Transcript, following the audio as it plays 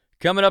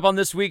Coming up on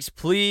this week's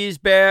Please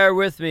Bear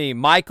With Me,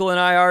 Michael and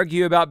I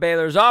argue about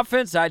Baylor's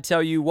offense. I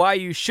tell you why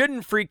you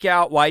shouldn't freak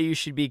out, why you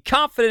should be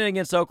confident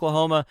against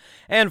Oklahoma,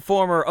 and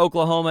former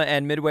Oklahoma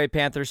and Midway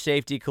Panthers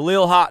safety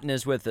Khalil Houghton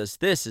is with us.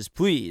 This is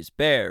Please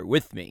Bear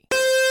With Me.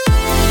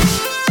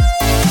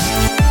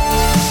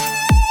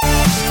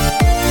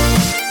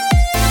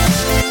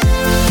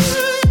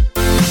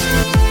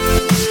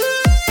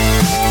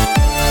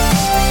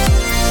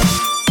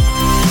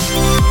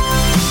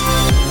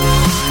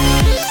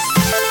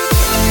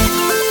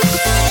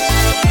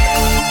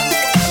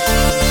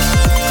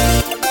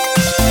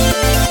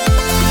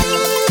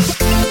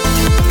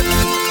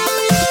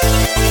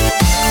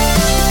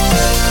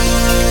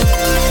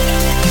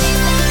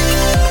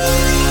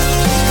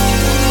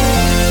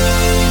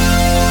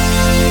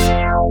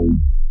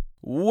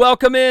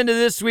 Welcome into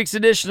this week's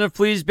edition of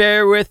Please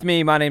Bear With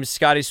Me. My name is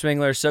Scotty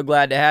Swingler. So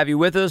glad to have you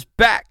with us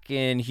back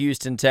in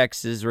Houston,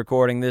 Texas,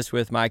 recording this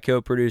with my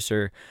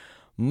co-producer,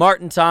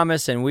 Martin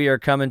Thomas, and we are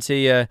coming to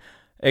you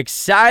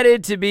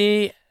excited to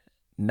be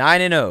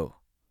 9-0.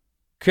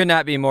 Could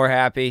not be more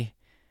happy.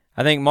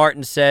 I think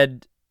Martin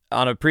said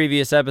on a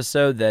previous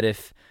episode that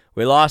if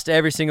we lost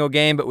every single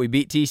game but we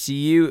beat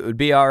TCU, it would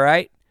be all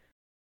right.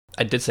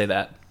 I did say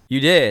that. You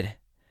did.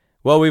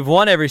 Well, we've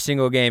won every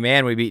single game,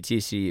 and we beat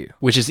TCU.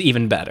 Which is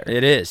even better.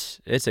 It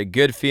is. It's a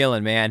good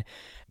feeling, man.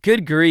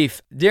 Good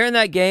grief. During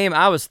that game,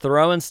 I was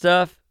throwing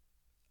stuff.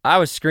 I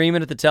was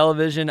screaming at the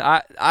television.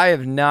 I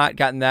have not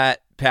gotten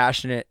that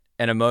passionate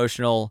and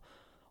emotional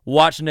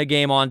watching a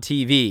game on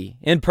TV.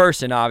 In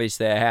person,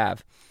 obviously, I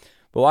have.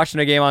 But watching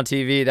a game on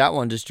TV, that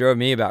one just drove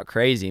me about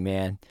crazy,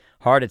 man.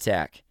 Heart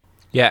attack.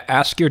 Yeah,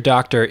 ask your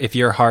doctor if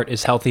your heart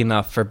is healthy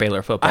enough for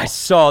Baylor football. I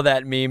saw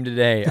that meme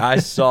today. I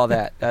saw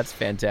that. That's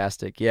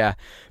fantastic. Yeah.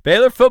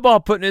 Baylor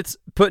football putting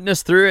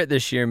us through it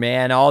this year,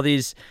 man. All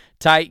these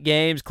tight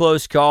games,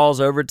 close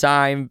calls,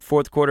 overtime,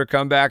 fourth quarter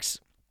comebacks.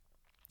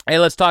 Hey,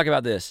 let's talk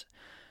about this.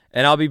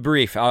 And I'll be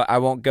brief. I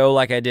won't go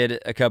like I did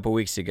a couple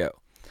weeks ago.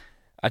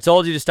 I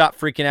told you to stop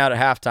freaking out at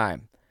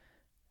halftime.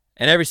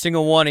 And every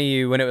single one of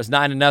you, when it was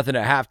 9-0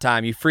 at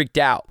halftime, you freaked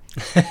out.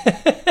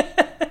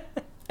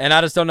 And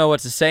I just don't know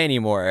what to say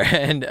anymore.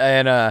 And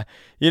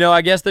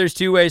I guess there's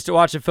two ways to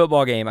watch a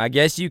football game. I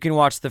guess you can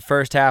watch the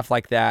first half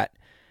like that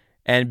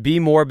and be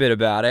morbid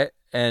about it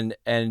and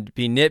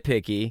be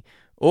nitpicky.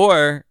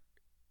 Or,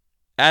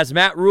 as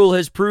Matt Rule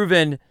has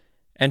proven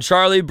and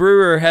Charlie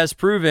Brewer has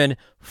proven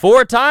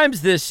 4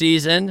 times this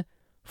season,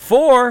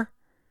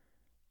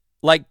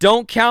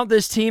 don't count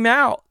this team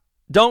out.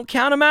 Don't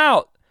count them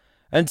out.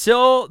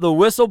 Until the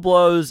whistle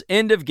blows,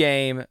 end of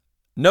game,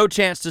 no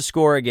chance to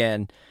score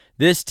again.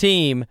 This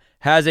team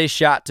has a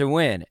shot to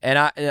win. And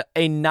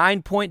a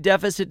 9-point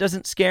deficit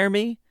doesn't scare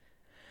me.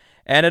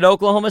 And at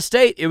Oklahoma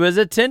State, it was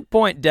a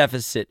 10-point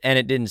deficit, and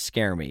it didn't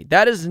scare me.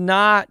 That is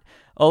not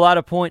a lot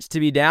of points to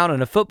be down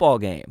in a football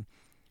game.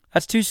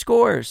 That's 2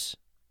 scores.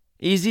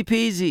 Easy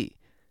peasy.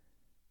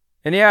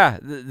 And yeah,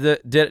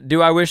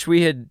 do I wish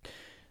we had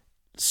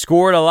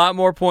scored a lot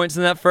more points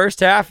in that first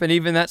half and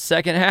even that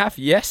second half?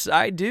 Yes,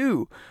 I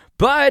do.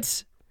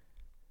 But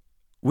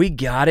we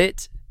got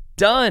it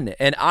done.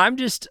 And I'm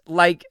just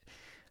like,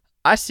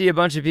 I see a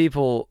bunch of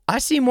people, I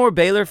see more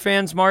Baylor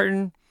fans,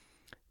 Martin,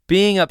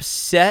 being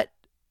upset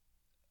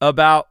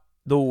about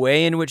the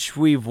way in which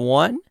we've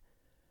won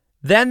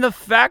than the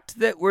fact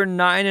that we're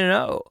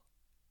 9-0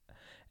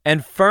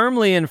 and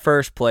firmly in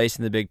first place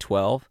in the Big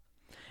 12.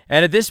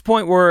 And at this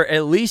point, we're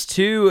at least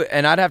 2,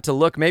 and I'd have to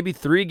look, maybe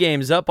 3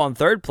 games up on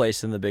third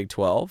place in the Big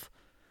 12.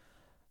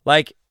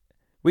 Like,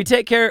 we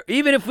take care,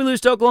 even if we lose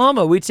to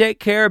Oklahoma, we take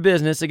care of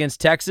business against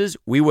Texas.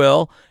 We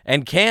will.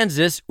 And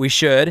Kansas, we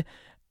should.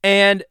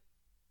 And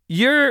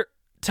you're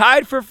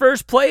tied for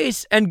first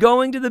place and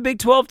going to the Big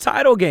 12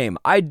 title game.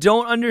 I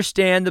don't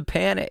understand the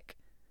panic.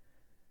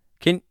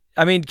 Can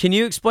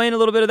you explain a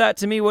little bit of that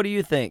to me? What do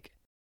you think?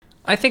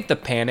 I think the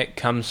panic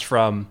comes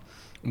from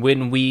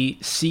when we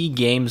see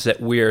games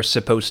that we're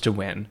supposed to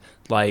win,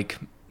 like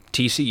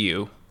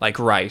TCU, like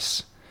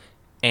Rice,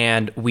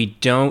 and we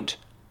don't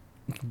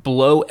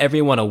blow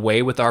everyone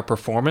away with our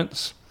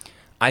performance.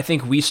 I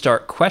think we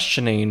start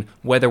questioning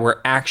whether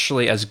we're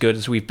actually as good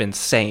as we've been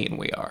saying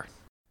we are.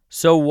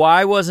 So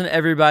why wasn't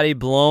everybody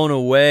blown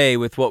away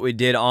with what we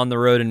did on the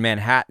road in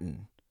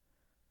Manhattan?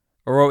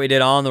 Or what we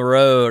did on the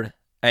road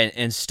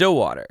in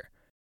Stillwater?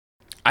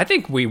 I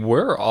think we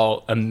were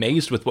all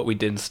amazed with what we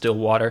did in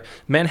Stillwater.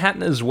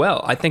 Manhattan as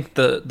well. I think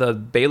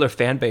the Baylor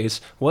fan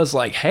base was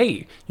like,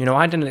 hey,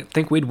 I didn't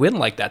think we'd win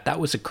like that. That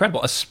was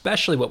incredible,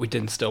 especially what we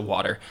did in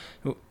Stillwater.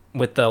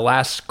 With the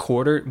last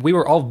quarter, we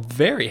were all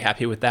very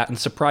happy with that and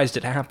surprised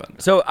it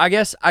happened. So I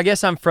guess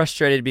I'm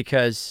frustrated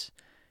because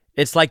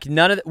it's like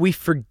we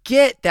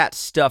forget that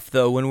stuff,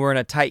 though, when we're in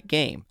a tight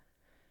game.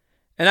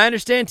 And I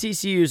understand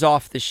TCU's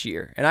off this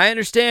year. And I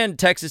understand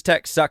Texas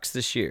Tech sucks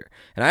this year.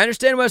 And I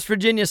understand West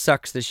Virginia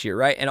sucks this year,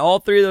 right? And all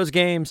 3 of those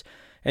games,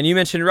 and you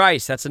mentioned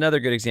Rice, that's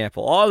another good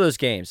example. All of those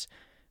games,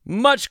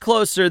 much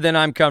closer than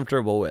I'm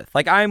comfortable with.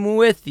 Like, I'm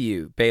with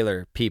you,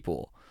 Baylor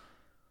people.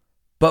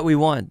 But we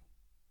won.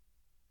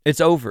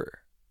 It's over.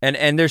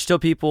 And there's still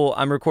people,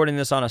 I'm recording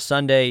this on a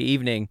Sunday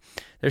evening,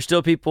 there's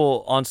still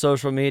people on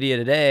social media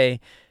today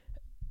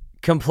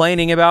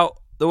complaining about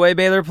the way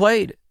Baylor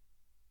played.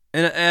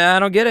 And I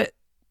don't get it.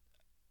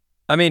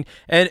 I mean,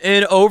 and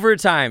in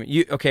overtime,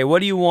 what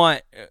do you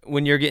want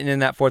when you're getting in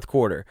that fourth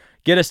quarter?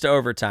 Get us to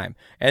overtime.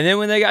 And then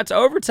when they got to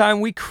overtime,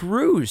 we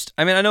cruised.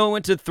 I mean, I know it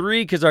went to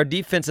 3 because our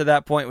defense at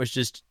that point was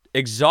just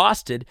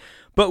exhausted,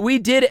 but we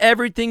did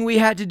everything we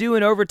had to do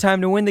in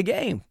overtime to win the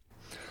game.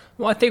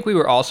 Well, I think we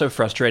were also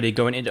frustrated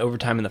going into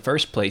overtime in the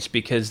first place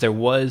because there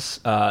was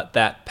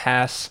that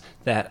pass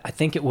that I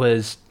think it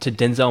was to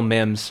Denzel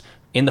Mims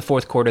in the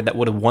fourth quarter that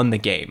would have won the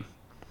game.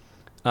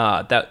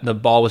 That the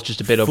ball was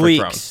just a bit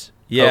overthrown.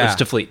 Yeah, it was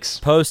to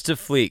Fleeks. Post to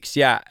Fleeks.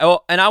 Yeah. Oh,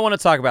 and I want to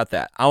talk about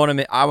that. I want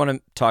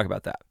to talk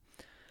about that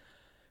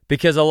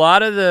because a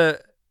lot of the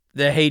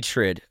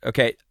hatred.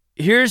 Okay,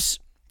 here's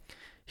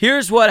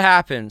what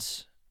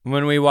happens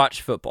when we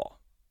watch football,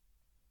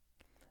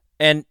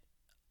 and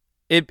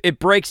it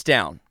breaks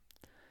down.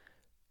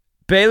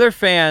 Baylor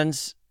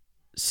fans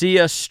see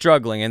us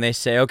struggling, and they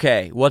say,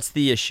 "Okay, what's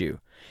the issue?"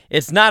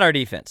 It's not our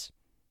defense.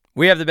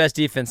 We have the best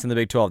defense in the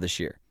Big 12 this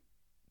year.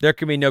 There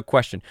can be no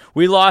question.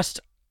 We lost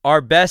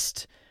our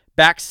best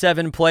back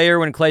 7 player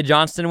when Clay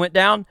Johnston went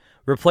down.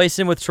 Replace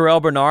him with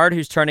Terrell Bernard,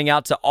 who's turning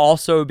out to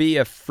also be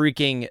a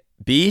freaking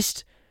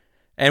beast.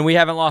 And we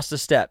haven't lost a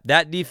step.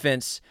 That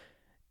defense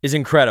is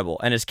incredible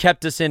and has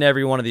kept us in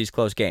every one of these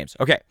close games.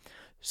 Okay,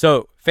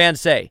 so fans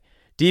say,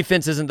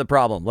 defense isn't the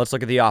problem. Let's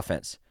look at the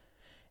offense.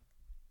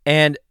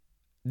 And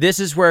this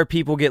is where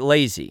people get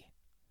lazy.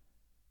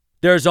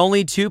 There's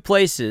only 2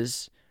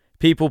 places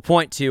people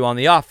point to on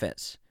the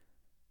offense.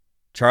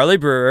 Charlie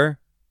Brewer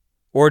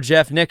or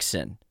Jeff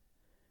Nixon,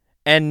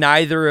 and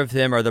neither of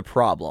them are the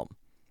problem.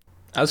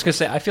 I was going to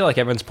say, I feel like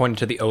everyone's pointing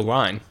to the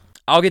O-line.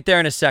 I'll get there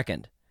in a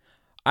second.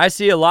 I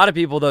see a lot of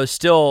people, though,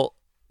 still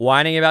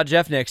whining about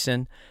Jeff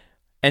Nixon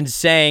and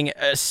saying,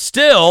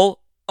 still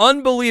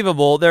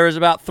unbelievable, there was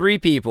about 3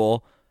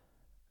 people.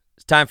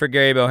 It's time for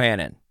Gary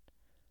Bohannon.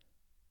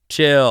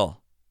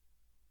 Chill.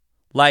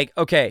 Like,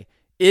 okay,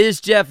 is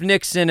Jeff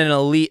Nixon an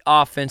elite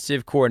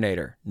offensive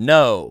coordinator?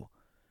 No.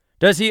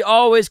 Does he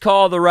always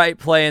call the right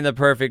play in the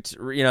perfect,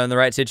 in the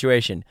right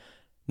situation?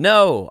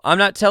 No, I'm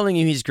not telling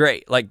you he's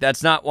great. Like,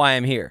 that's not why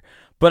I'm here.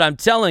 But I'm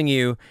telling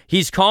you,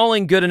 he's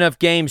calling good enough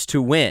games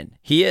to win.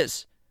 He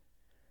is.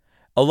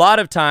 A lot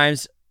of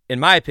times, in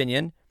my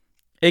opinion,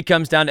 it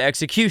comes down to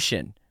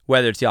execution,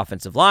 whether it's the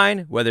offensive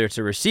line, whether it's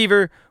a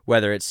receiver,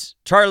 whether it's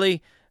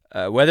Charlie,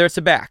 whether it's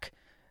a back.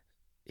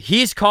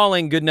 He's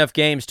calling good enough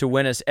games to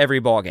win us every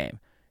ball game.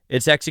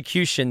 It's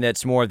execution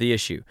that's more of the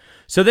issue.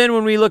 So then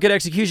when we look at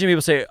execution,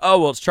 people say, oh,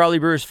 well, it's Charlie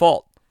Brewer's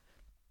fault.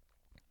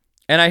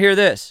 And I hear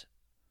this.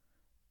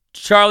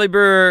 Charlie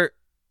Brewer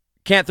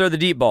can't throw the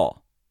deep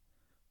ball.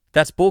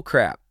 That's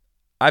bullcrap.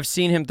 I've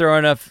seen him throw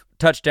enough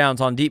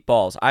touchdowns on deep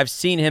balls. I've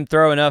seen him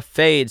throw enough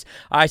fades.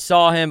 I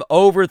saw him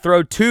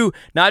overthrow 2,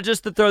 not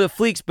just to throw the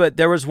fleeks, but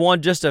there was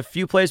one just a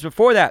few plays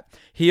before that.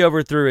 He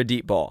overthrew a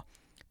deep ball.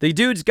 The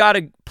dude's got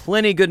a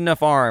plenty good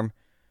enough arm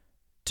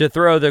to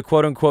throw the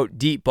quote-unquote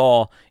deep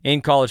ball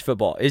in college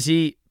football. Is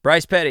he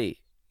Bryce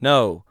Petty?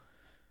 No.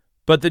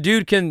 But the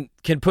dude can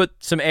put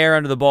some air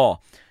under the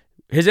ball.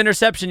 His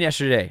interception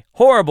yesterday,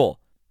 horrible.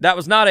 That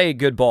was not a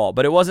good ball,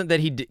 but it wasn't that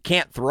he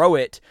can't throw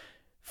it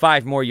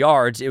 5 more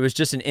yards. It was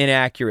just an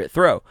inaccurate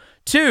throw.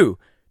 2,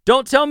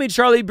 don't tell me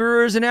Charlie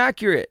Brewer is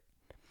inaccurate.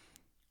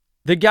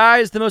 The guy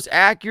is the most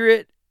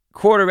accurate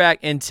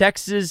quarterback in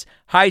Texas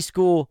high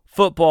school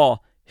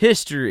football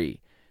history.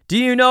 Do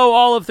you know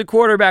all of the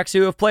quarterbacks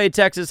who have played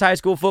Texas high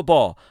school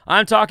football?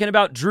 I'm talking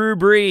about Drew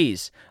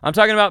Brees. I'm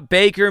talking about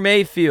Baker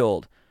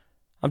Mayfield.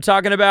 I'm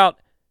talking about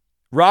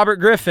Robert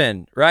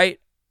Griffin, right?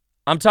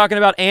 I'm talking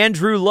about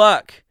Andrew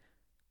Luck.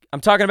 I'm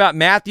talking about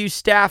Matthew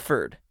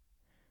Stafford.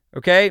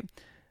 Okay?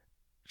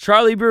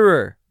 Charlie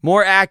Brewer,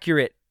 more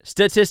accurate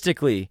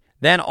statistically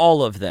than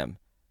all of them.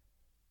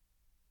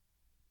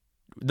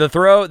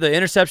 The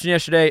interception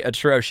yesterday,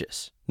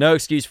 atrocious. No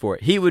excuse for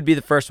it. He would be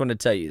the first one to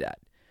tell you that.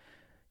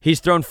 He's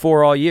thrown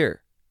 4 all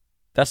year.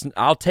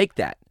 I'll take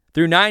that.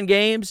 Through 9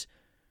 games,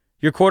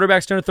 your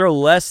quarterback's going to throw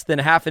less than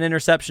half an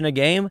interception a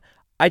game.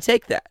 I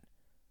take that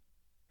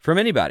from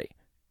anybody.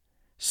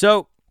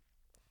 So,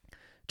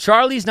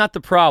 Charlie's not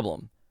the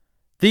problem.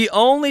 The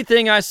only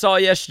thing I saw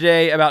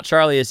yesterday about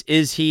Charlie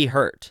is he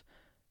hurt?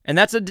 And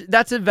that's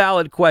a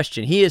valid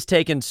question. He has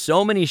taken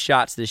so many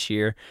shots this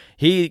year.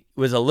 He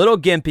was a little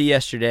gimpy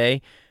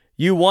yesterday.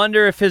 You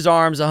wonder if his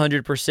arm's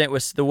 100%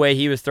 was the way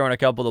he was throwing a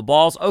couple of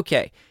balls.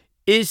 Okay.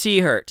 Is he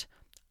hurt?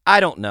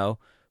 I don't know,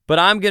 but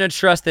I'm going to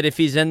trust that if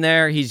he's in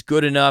there, he's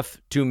good enough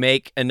to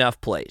make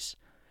enough plays.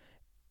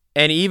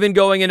 And even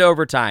going into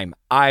overtime,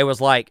 I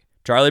was like,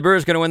 Charlie Brewer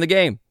is going to win the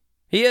game.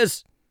 He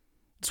is.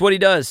 It's what he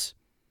does.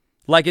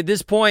 Like at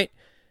this point,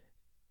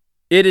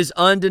 it is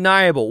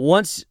undeniable.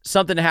 Once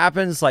something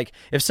happens, like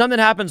if something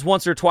happens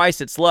once or twice,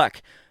 it's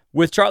luck.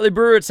 With Charlie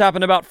Brewer, it's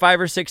happened about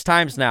 5 or 6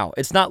 times now.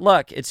 It's not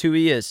luck. It's who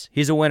he is.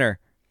 He's a winner.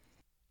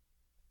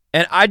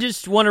 And I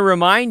just want to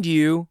remind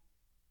you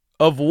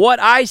of what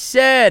I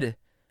said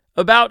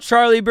about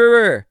Charlie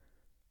Brewer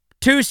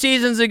 2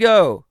 seasons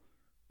ago,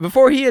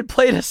 before he had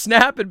played a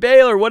snap at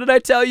Baylor. What did I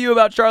tell you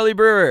about Charlie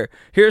Brewer?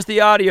 Here's the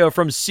audio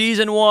from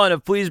season 1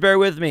 of Please Bear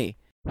With Me.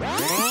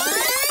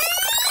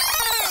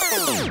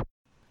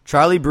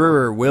 Charlie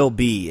Brewer will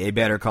be a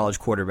better college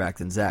quarterback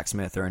than Zach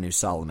Smith or Anu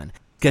Solomon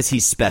because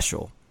he's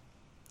special.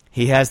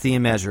 He has the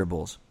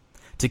immeasurables.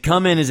 To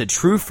come in as a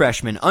true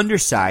freshman,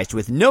 undersized,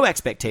 with no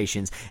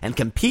expectations, and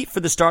compete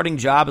for the starting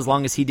job as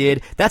long as he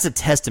did, that's a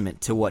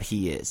testament to what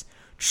he is.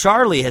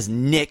 Charlie has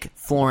Nick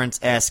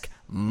Florence-esque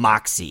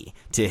moxie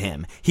to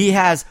him. He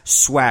has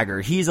swagger.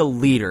 He's a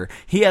leader.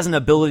 He has an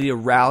ability to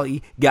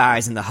rally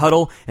guys in the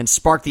huddle and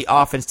spark the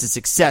offense to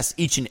success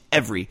each and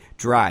every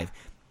drive.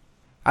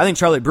 I think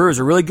Charlie Brewer is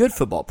a really good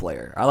football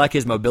player. I like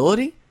his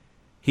mobility.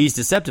 He's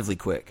deceptively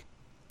quick.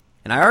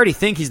 And I already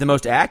think he's the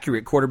most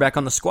accurate quarterback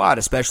on the squad,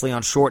 especially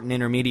on short and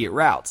intermediate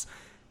routes.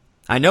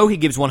 I know he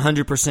gives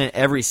 100%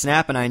 every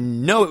snap, and I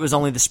know it was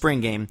only the spring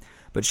game,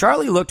 but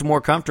Charlie looked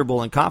more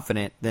comfortable and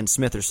confident than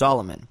Smith or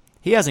Solomon.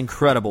 He has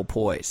incredible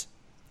poise.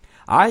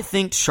 I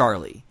think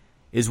Charlie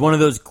is one of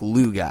those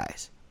glue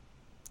guys.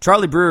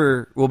 Charlie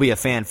Brewer will be a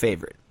fan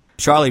favorite.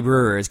 Charlie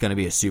Brewer is going to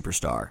be a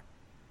superstar.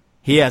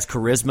 He has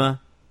charisma.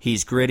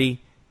 He's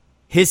gritty.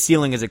 His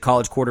ceiling as a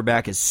college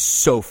quarterback is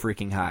so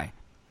freaking high.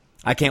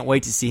 I can't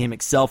wait to see him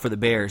excel for the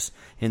Bears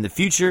in the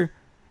future,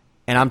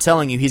 and I'm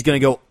telling you, he's going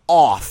to go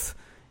off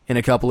in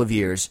a couple of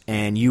years,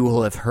 and you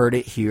will have heard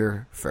it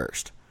here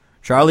first.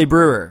 Charlie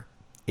Brewer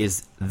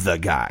is the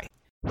guy.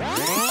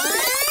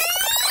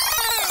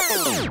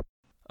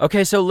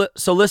 Okay, so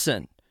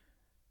listen.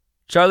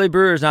 Charlie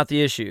Brewer is not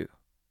the issue.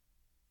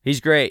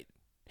 He's great.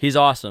 He's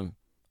awesome.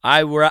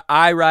 I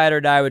ride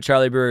or die with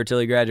Charlie Brewer until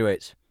he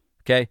graduates.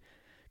 Okay?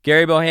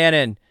 Gary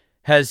Bohannon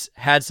has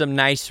had some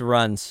nice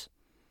runs.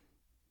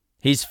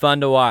 He's fun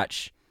to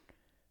watch.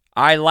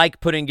 I like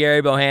putting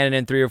Gary Bohannon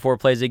in 3 or 4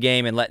 plays a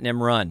game and letting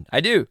him run.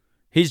 I do.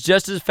 He's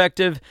just as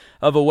effective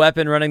of a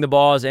weapon running the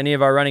ball as any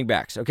of our running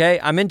backs. Okay?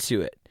 I'm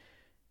into it.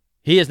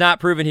 He has not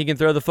proven he can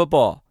throw the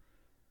football.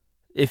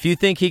 If you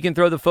think he can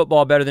throw the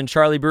football better than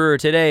Charlie Brewer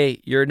today,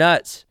 you're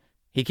nuts.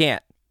 He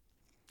can't.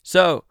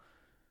 So,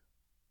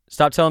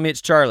 stop telling me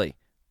it's Charlie.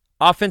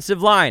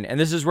 Offensive line, and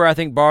this is where I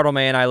think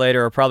Bartlemay and I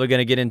later are probably going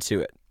to get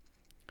into it.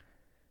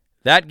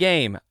 That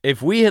game,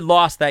 if we had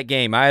lost that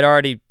game, I had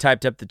already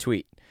typed up the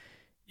tweet,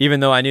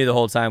 even though I knew the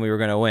whole time we were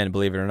going to win,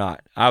 believe it or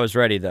not. I was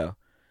ready, though.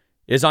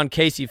 Is on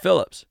Casey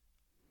Phillips.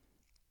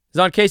 It's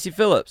on Casey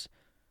Phillips.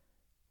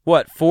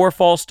 What, 4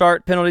 false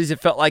start penalties? It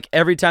felt like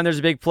every time there's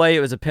a big play,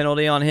 it was a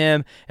penalty on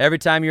him. Every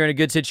time you're in a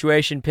good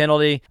situation,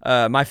 penalty.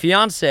 My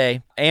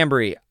fiance,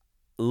 Ambry,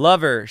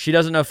 love her. She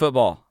doesn't know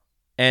football.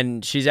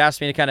 And she's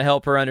asked me to kind of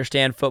help her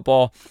understand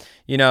football,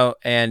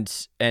 and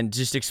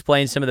just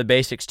explain some of the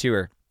basics to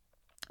her.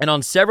 And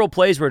on several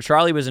plays where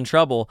Charlie was in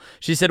trouble,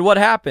 she said, "What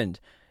happened?"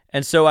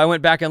 And so I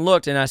went back and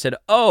looked, and I said,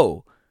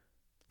 "Oh,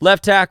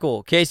 left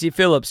tackle Casey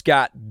Phillips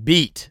got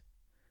beat,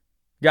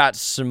 got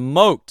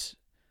smoked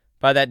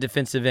by that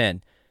defensive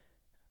end."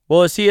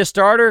 Well, is he a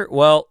starter?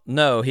 Well,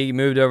 no, he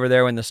moved over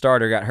there when the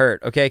starter got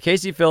hurt. Okay,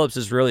 Casey Phillips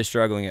is really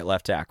struggling at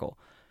left tackle.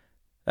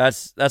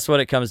 That's what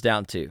it comes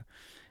down to.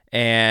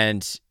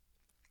 And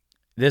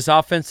this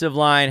offensive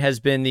line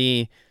has been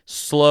the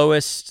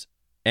slowest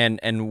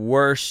and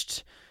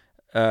worst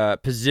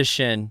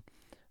position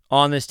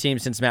on this team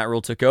since Matt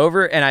Rule took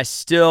over, and I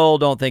still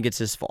don't think it's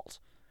his fault.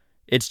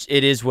 It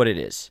is what it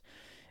is.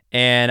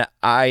 And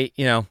I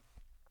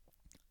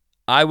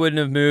wouldn't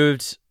have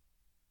moved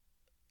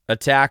a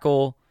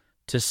tackle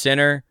to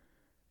center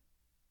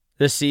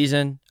this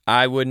season.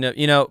 I wouldn't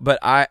have,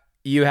 but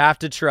you have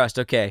to trust,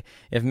 okay,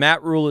 if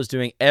Matt Rule is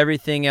doing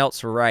everything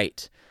else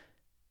right,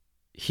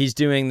 he's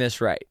doing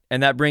this right.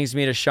 And that brings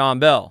me to Sean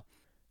Bell.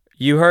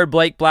 You heard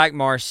Blake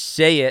Blackmar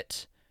say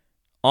it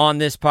on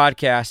this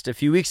podcast a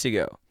few weeks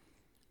ago.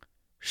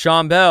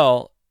 Sean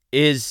Bell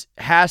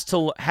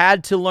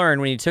had to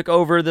learn when he took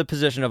over the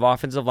position of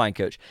offensive line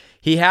coach.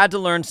 He had to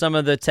learn some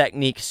of the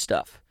technique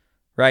stuff,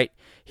 right?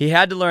 He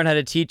had to learn how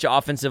to teach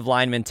offensive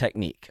linemen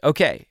technique.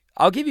 Okay,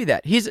 I'll give you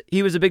that.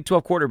 He was a Big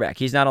 12 quarterback.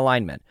 He's not a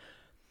lineman.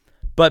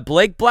 But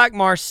Blake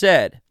Blackmar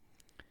said,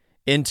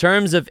 in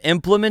terms of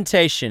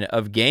implementation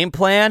of game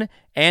plan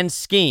and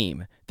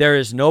scheme, there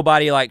is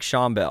nobody like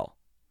Sean Bell.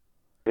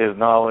 His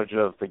knowledge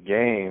of the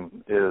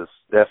game is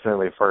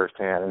definitely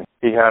firsthand.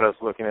 He had us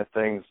looking at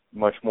things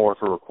much more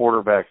through a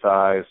quarterback's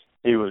eyes.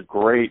 He was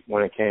great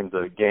when it came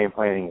to game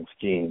planning and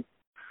scheme.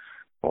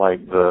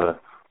 Like the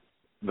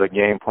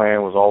game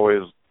plan was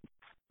always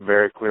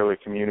very clearly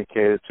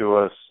communicated to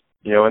us,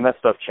 and that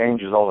stuff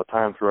changes all the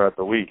time throughout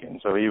the week. And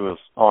so he was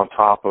on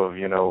top of,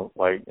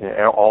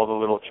 all the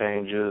little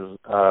changes,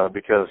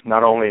 because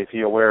not only is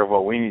he aware of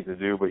what we need to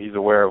do, but he's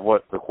aware of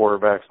what the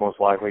quarterback's most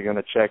likely going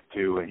to check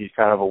to. And he's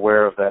kind of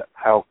aware of that,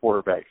 how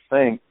quarterbacks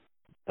think,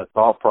 the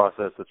thought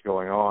process that's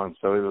going on.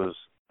 So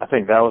I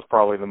think that was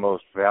probably the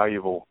most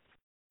valuable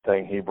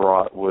thing he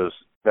brought, was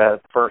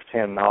that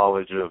firsthand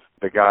knowledge of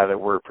the guy that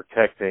we're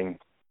protecting.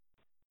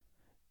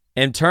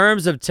 In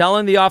terms of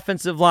telling the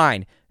offensive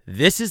line,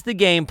 this is the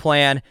game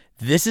plan.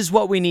 This is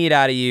what we need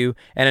out of you.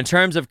 And in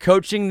terms of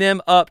coaching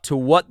them up to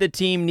what the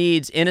team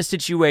needs in a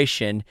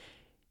situation,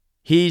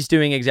 he's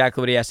doing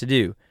exactly what he has to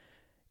do.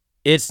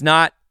 It's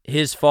not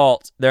his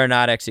fault they're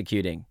not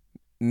executing.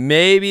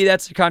 Maybe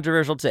that's a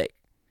controversial take.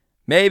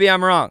 Maybe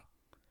I'm wrong.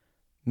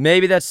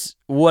 Maybe that's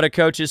what a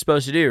coach is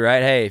supposed to do,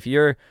 right? Hey, if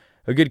you're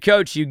a good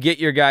coach, you get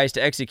your guys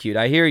to execute.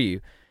 I hear you.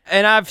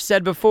 And I've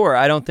said before,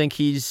 I don't think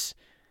he's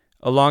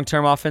a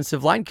long-term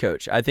offensive line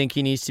coach. I think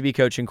he needs to be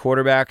coaching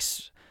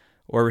quarterbacks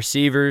or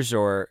receivers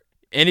or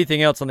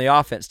anything else on the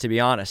offense, to be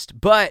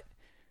honest. But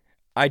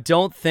I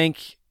don't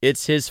think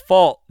it's his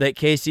fault that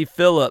Casey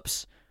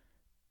Phillips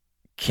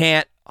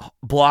can't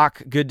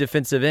block good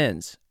defensive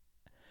ends.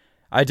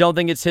 I don't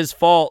think it's his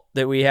fault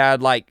that we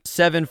had like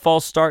 7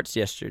 false starts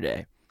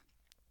yesterday.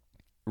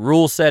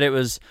 Rule said it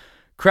was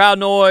crowd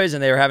noise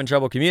and they were having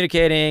trouble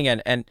communicating,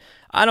 and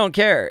I don't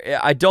care.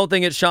 I don't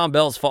think it's Sean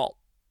Bell's fault.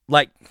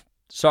 Like,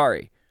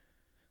 sorry.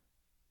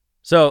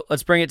 So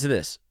let's bring it to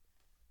this.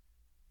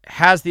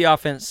 Has the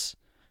offense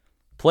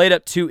played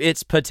up to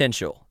its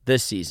potential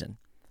this season?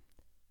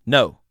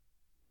 No.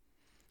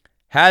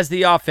 Has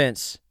the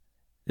offense,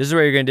 this is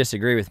where you're going to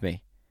disagree with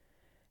me.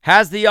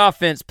 Has the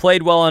offense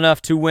played well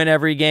enough to win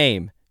every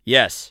game?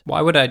 Yes.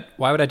 Why would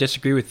I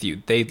disagree with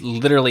you? They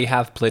literally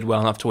have played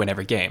well enough to win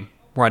every game.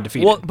 We're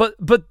undefeated. Well,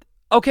 but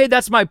okay,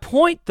 that's my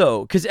point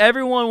though, because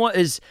everyone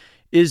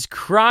is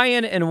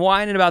crying and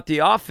whining about the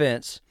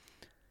offense,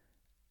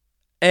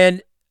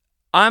 and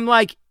I'm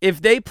like,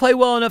 if they play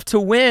well enough to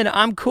win,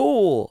 I'm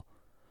cool.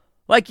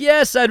 Like,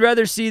 yes, I'd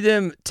rather see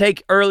them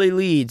take early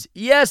leads.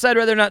 Yes, I'd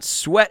rather not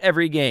sweat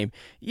every game.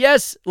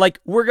 Yes,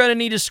 like, we're going to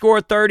need to score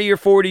 30 or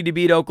 40 to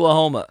beat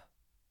Oklahoma.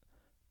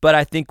 But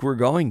I think we're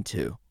going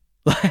to.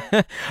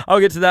 I'll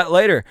get to that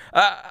later.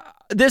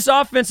 This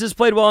offense has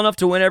played well enough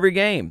to win every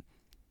game.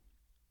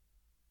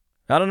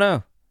 I don't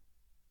know.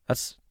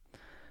 That's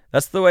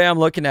the way I'm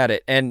looking at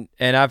it. And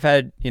I've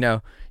had,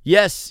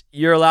 yes,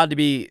 you're allowed to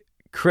be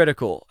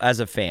critical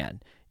as a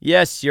fan.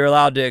 Yes, you're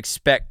allowed to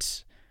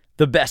expect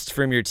the best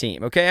from your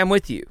team. Okay, I'm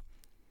with you.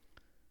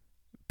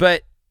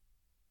 But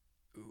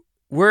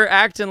we're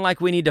acting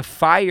like we need to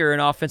fire an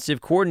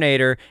offensive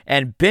coordinator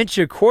and bench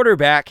a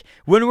quarterback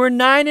when we're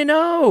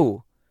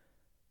 9-0.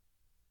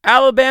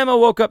 Alabama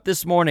woke up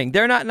this morning.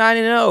 They're not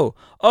 9-0.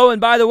 Oh,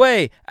 and by the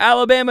way,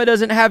 Alabama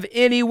doesn't have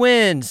any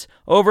wins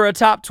over a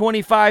top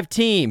 25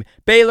 team.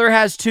 Baylor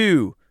has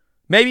 2,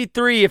 maybe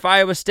 3 if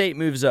Iowa State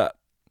moves up.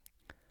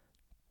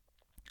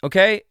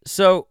 Okay,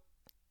 so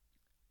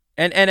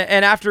and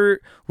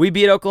after we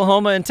beat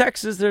Oklahoma and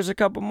Texas, there's a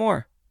couple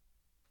more.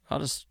 I'll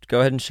just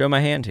go ahead and show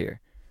my hand here.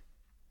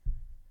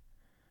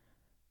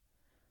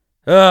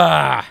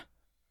 I'm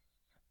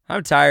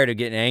tired of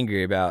getting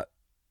angry about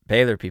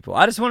Baylor people.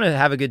 I just want to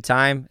have a good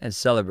time and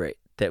celebrate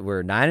that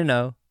we're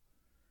 9-0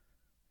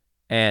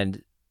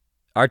 and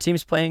our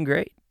team's playing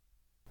great.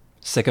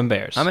 Sick 'em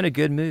Bears. I'm in a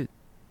good mood.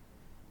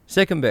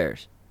 Sick 'em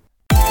Bears.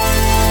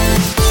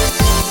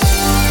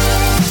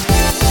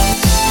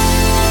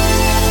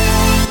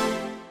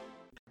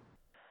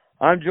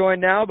 I'm joined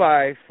now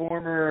by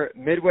former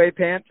Midway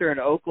Panther and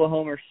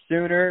Oklahoma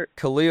Sooner,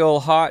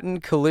 Khalil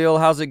Houghton. Khalil,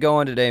 how's it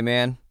going today,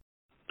 man?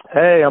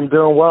 Hey, I'm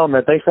doing well,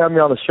 man. Thanks for having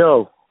me on the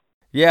show.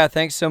 Yeah,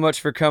 thanks so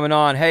much for coming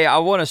on. Hey, I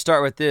want to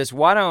start with this.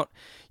 Why don't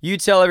you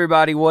tell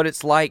everybody what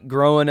it's like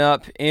growing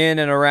up in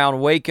and around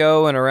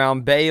Waco and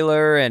around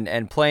Baylor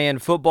and playing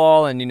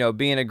football and,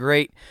 being a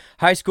great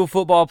high school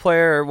football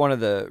player, one of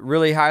the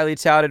really highly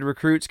touted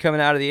recruits coming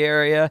out of the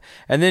area,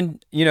 and then,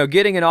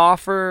 getting an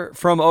offer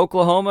from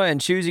Oklahoma and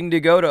choosing to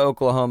go to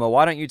Oklahoma.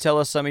 Why don't you tell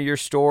us some of your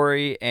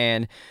story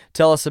and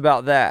tell us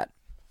about that?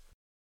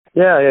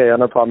 Yeah,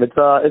 no problem.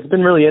 It's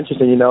been really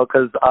interesting,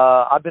 because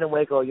I've been in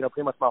Waco,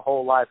 pretty much my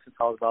whole life since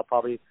I was about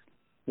probably,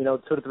 2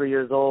 to 3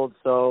 years old.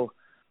 So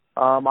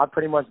I've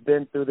pretty much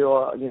been through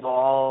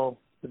all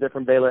the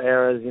different Baylor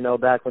eras,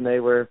 back when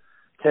they were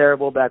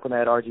terrible, back when they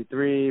had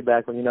RG3,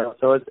 back when,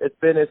 so it's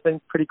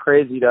been pretty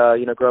crazy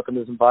to, grow up in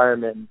this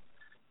environment.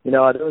 There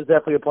was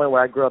definitely a point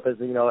where I grew up as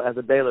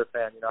a Baylor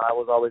fan. I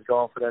was always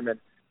going for them and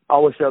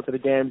always show up to the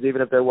games,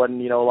 even if there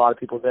wasn't, a lot of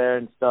people there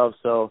and stuff.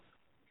 So,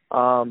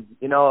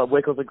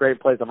 Waco's a great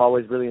place. I've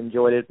always really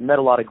enjoyed it. Met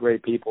a lot of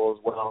great people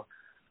as well.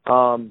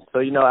 So,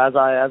 as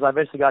I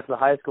eventually got to the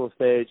high school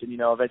stage and,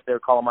 eventually they were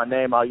calling my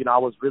name, I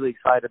was really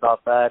excited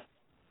about that.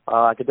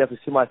 I could definitely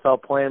see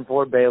myself playing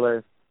for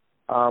Baylor.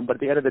 But at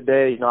the end of the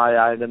day,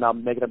 I ended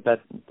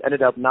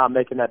up not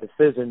making that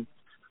decision.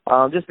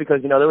 Just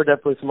because, there were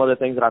definitely some other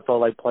things that I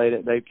felt like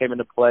they came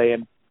into play,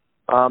 and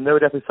there were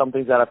definitely some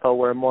things that I felt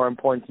were more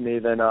important to me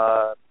than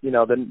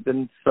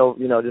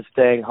just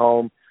staying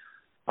home.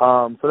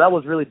 So that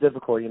was really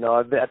difficult.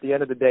 At the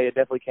end of the day, it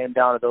definitely came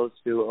down to those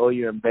two,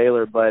 OU and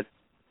Baylor. But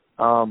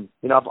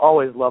I've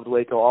always loved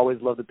Waco,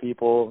 always loved the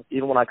people.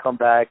 Even when I come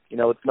back,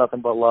 it's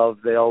nothing but love.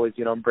 They always,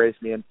 embrace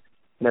me and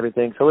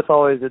everything. So it's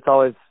always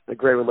a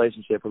great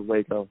relationship with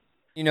Waco.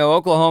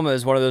 Oklahoma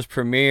is one of those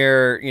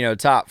premier,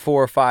 top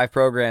 4 or 5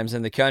 programs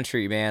in the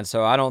country, man.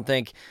 So I don't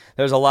think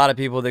there's a lot of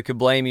people that could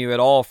blame you at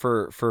all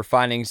for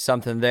finding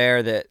something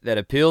there that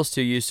appeals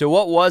to you. So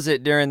what was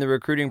it during the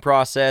recruiting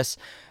process,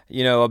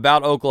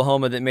 about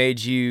Oklahoma that made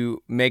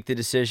you make the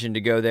decision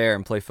to go there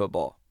and play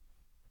football?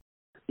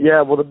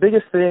 Yeah, well, the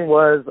biggest thing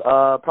was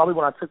probably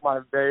when I took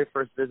my very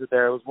first visit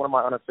there. It was one of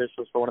my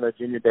unofficials for one of their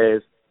junior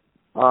days.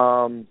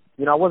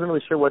 I wasn't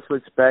really sure what to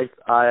expect.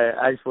 I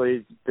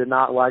actually did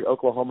not like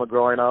Oklahoma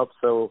growing up,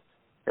 so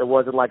it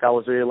wasn't like I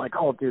was really like,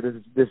 oh,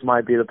 dude, this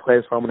might be the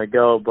place where I'm going to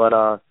go. But,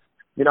 I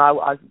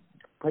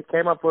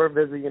came up for a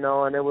visit,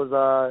 and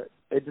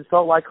it just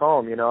felt like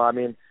home, I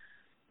mean,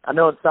 I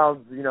know it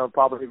sounds,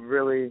 probably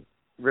really,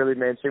 really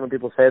mainstream when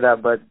people say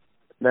that, but,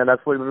 man,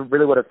 that's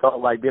really what it felt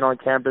like, being on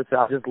campus.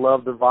 I just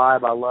loved the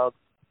vibe. I loved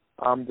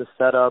the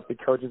setup. The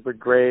coaches were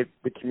great.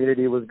 The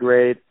community was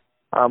great.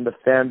 The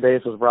fan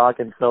base was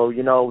rocking. So,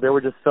 there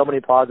were just so many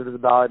positives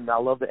about it, and I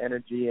love the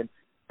energy. And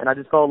I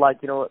just felt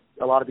like,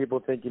 a lot of people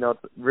think, it's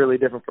really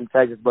different from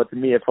Texas, but to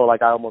me it felt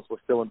like I almost was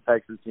still in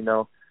Texas,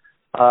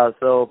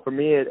 So for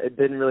me, it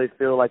didn't really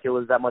feel like it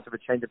was that much of a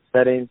change of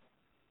setting.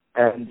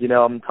 And,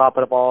 I'm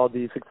topping up all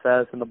the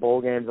success and the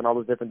bowl games and all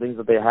those different things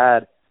that they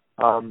had.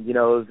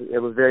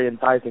 It was very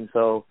enticing.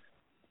 So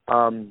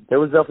there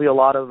was definitely a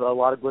lot of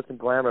glitz and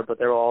glamour, but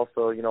there were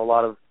also, a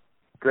lot of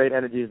great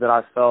energies that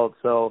I felt.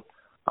 So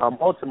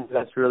ultimately,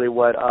 that's really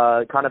what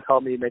kind of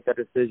helped me make that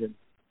decision.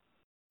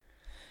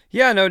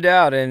 Yeah, no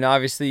doubt. And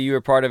obviously you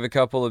were part of a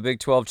couple of Big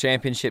 12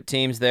 championship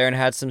teams there and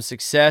had some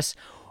success.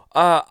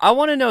 I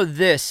want to know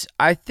this.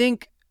 I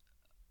think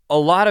a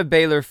lot of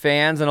Baylor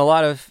fans and a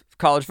lot of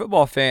college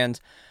football fans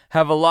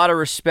have a lot of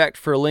respect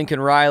for Lincoln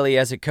Riley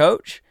as a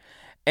coach.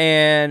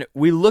 And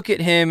we look at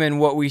him and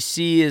what we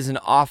see is an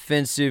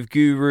offensive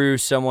guru,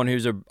 someone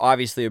who's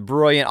obviously a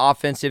brilliant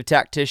offensive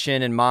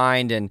tactician in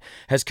mind and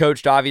has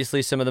coached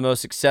obviously some of the most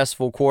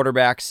successful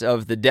quarterbacks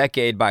of the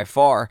decade by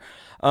far.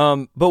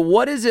 But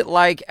what is it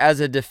like as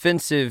a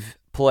defensive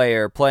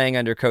player playing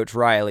under Coach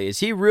Riley? Is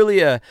he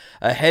really a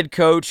head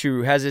coach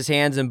who has his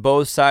hands in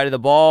both sides of the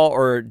ball,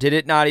 or did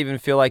it not even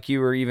feel like you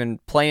were even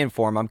playing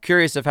for him? I'm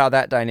curious of how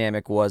that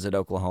dynamic was at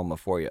Oklahoma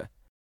for you.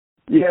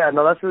 Yeah,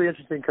 no, that's really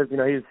interesting because,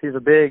 he's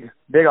a big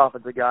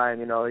offensive guy,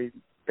 and, he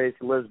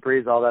basically lives,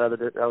 breathes all that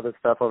other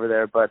stuff over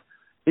there. But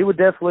he would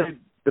definitely,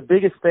 the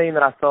biggest thing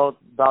that I felt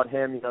about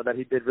him, that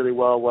he did really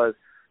well was,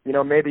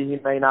 maybe he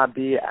may not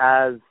be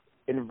as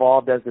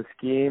involved as the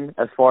scheme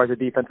as far as the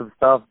defensive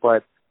stuff,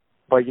 but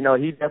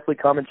he'd definitely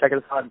come and check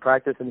us out in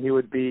practice, and he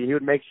would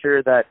make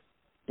sure that,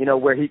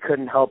 where he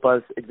couldn't help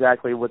us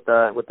exactly with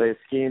the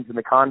schemes and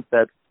the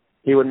concepts,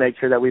 he would make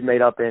sure that we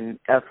made up in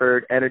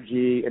effort,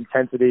 energy,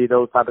 intensity,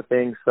 those type of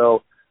things.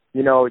 So,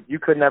 you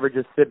could never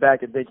just sit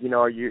back and think,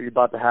 you're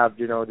about to have,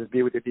 just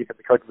be with your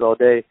defensive coaches all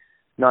day.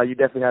 No, you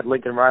definitely had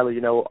Lincoln Riley,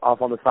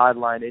 off on the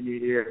sideline in your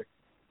ear,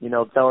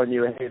 telling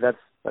you, hey, that's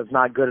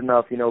not good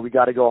enough. We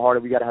got to go harder.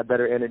 We got to have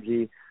better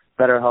energy,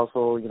 better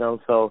hustle,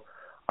 So,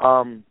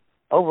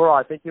 overall,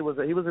 I think he was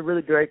a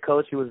really great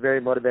coach. He was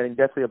very motivating,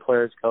 definitely a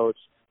player's coach.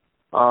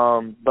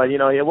 But,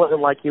 it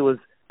wasn't like he was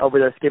over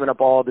there skimming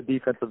up all the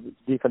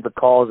defensive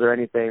calls or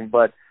anything,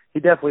 but he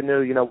definitely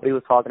knew, what he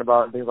was talking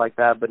about and things like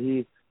that. But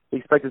he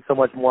expected so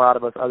much more out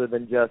of us other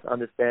than just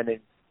understanding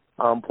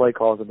play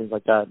calls and things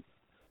like that.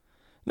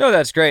 No,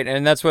 that's great,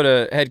 and that's what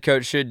a head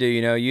coach should do,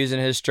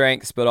 using his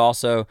strengths but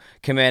also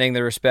commanding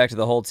the respect of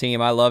the whole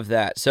team. I love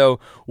that.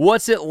 So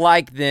what's it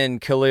like then,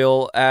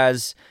 Khalil,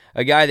 as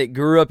a guy that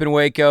grew up in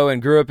Waco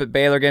and grew up at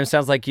Baylor games?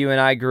 Sounds like you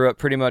and I grew up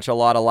pretty much a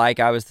lot alike.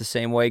 I was the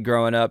same way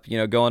growing up,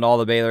 going to all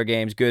the Baylor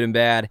games, good and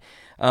bad.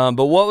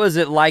 But what was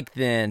it like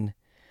then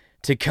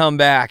to come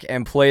back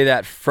and play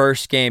that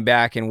first game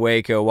back in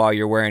Waco while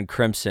you're wearing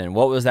crimson?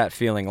 What was that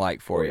feeling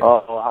like for you?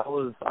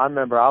 I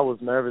remember I was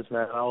nervous,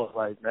 man. I was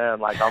like,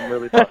 man, I'm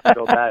really about to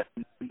go back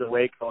to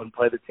Waco and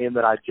play the team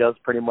that I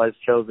just pretty much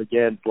chose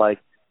against,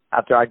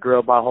 after I grew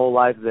up my whole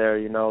life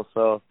there,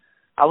 So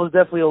I was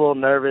definitely a little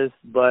nervous,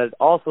 but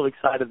also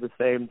excited at the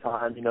same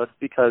time, just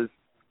because,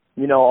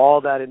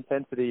 all that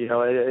intensity,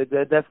 it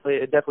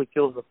definitely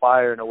fuels the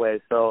fire in a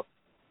way. So,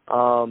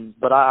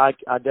 but I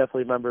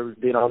definitely remember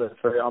being on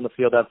the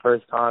field that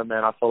first time,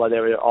 man. I felt like they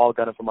were all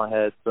gunning for my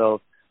head.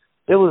 So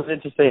it was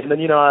interesting. And then,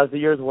 as the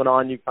years went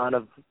on, you kind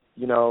of,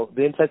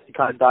 the intensity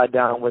kind of died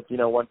down with,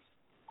 once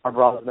our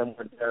brothers and them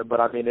weren't there. But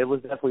I mean, it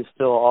was definitely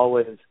still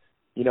always,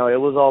 it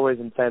was always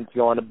intense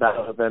going to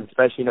battle with them,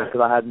 especially,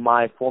 because I had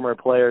my former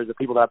players, the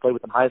people that I played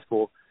with in high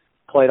school,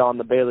 played on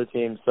the Baylor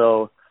team.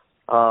 So,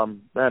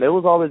 man, it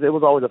was always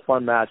a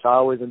fun match. I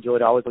always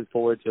enjoyed it. I always looked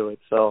forward to it.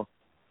 So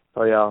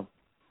yeah.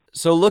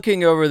 So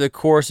looking over the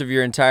course of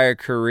your entire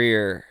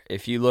career,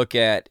 if you look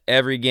at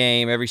every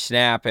game, every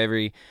snap,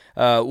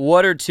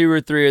 what are 2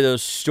 or 3 of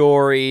those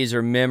stories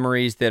or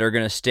memories that are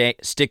going to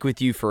stick with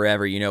you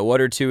forever?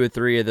 What are 2 or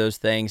 3 of those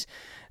things,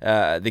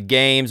 the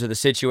games or the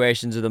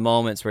situations or the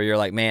moments where you're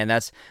like, man,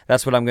 that's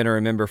what I'm going to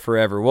remember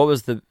forever? What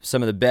was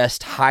some of the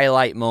best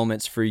highlight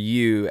moments for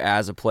you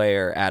as a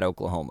player at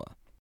Oklahoma?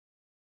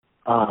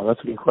 That's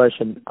a good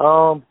question.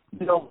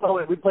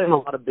 We played a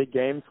lot of big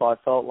games, so I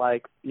felt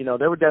like,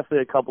 there were definitely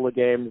a couple of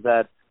games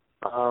that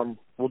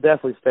will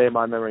definitely stay in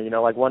my memory.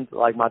 I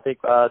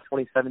think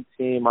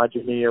 2017, my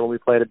junior year when we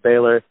played at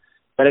Baylor,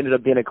 that ended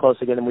up being a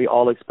closer game than we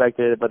all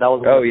expected. But that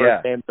was one of the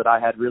first games that I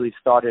had really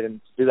started,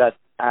 and to do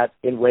that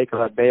in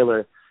Waco at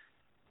Baylor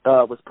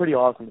was pretty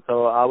awesome.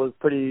 So I was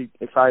pretty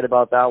excited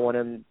about that one,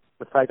 and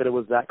the fact that it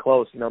was that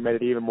close, made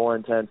it even more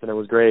intense, and it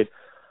was great.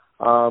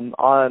 And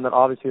then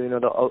obviously,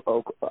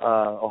 the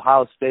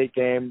Ohio State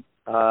game,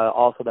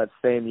 also that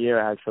same year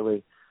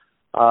actually.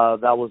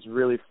 That was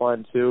really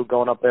fun too,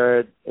 going up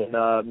there in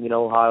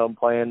Ohio and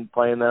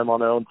playing them on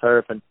their own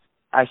turf, and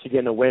actually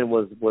getting a win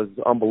was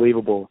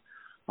unbelievable.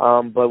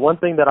 But one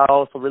thing that I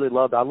also really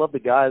loved, I loved the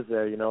guys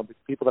there, the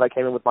people that I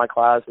came in with my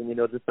class, and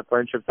just the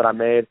friendships that I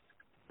made.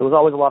 It was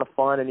always a lot of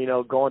fun,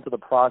 and going through the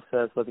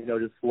process of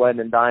just sweating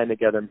and dying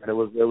together, and it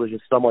was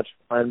just so much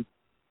fun.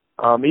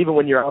 Even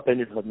when you're out there and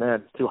you're just like,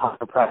 man, it's too hot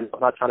for practice,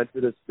 I'm not trying to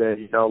do this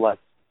today,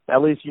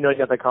 at least, you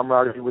got that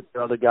camaraderie with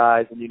the other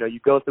guys, and, you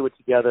go through it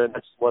together, and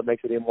that's what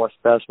makes it even more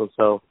special.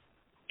 So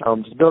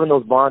just building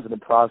those bonds in the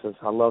process,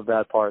 I love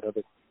that part of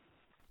it.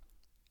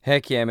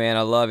 Heck yeah, man,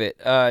 I love it.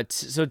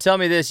 So tell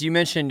me this, you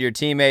mentioned your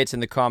teammates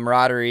and the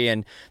camaraderie,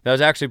 and that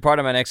was actually part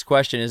of my next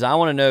question, is I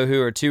want to know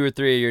who are 2 or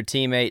 3 of your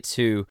teammates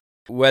who,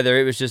 whether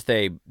it was just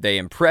they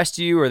impressed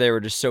you or they were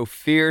just so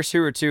fierce,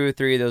 who are 2 or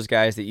 3 of those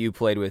guys that you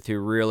played with who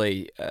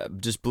really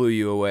just blew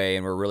you away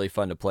and were really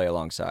fun to play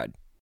alongside?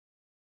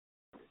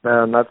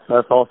 Man, that's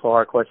also a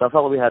hard question. I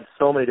felt like we had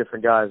so many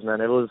different guys,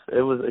 man. It was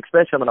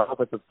especially on the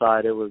offensive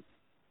side, it was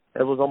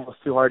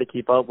almost too hard to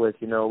keep up with.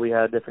 We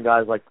had different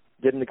guys like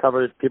getting to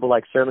cover people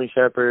like Sterling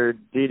Shepard,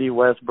 D.D.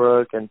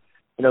 Westbrook, and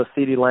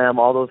CeeDee Lamb,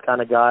 all those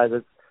kind of guys.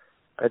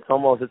 It's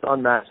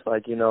unmatched.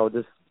 Like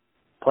just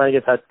playing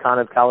against that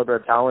kind of caliber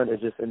of talent is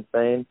just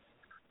insane.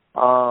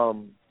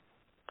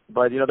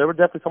 But there were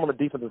definitely some on the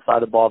defensive side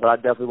of the ball that I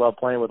definitely loved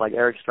playing with, like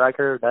Eric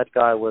Stryker. That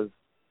guy was.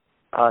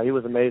 He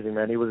was amazing,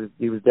 man. He was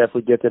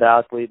definitely a gifted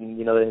athlete, and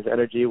his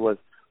energy was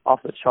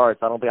off the charts.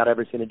 I don't think I'd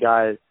ever seen a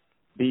guy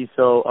be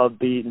so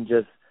upbeat and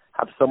just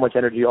have so much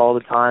energy all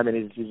the time,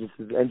 and his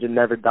engine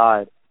never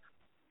died.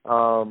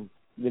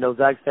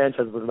 Zach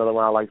Sanchez was another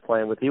one I liked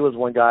playing with. He was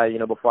one guy,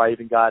 before I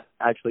even got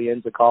actually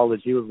into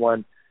college. He was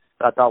one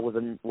that I thought was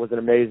an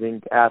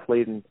amazing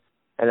athlete and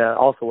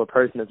also a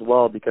person as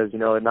well, because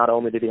not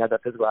only did he have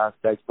that physical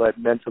aspect, but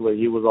mentally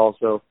he was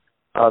also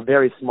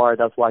very smart.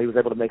 That's why he was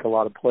able to make a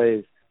lot of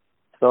plays.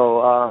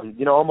 So,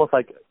 almost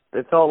like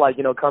it felt like,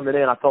 coming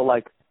in, I felt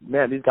like,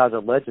 man, these guys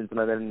are legends, and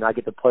then I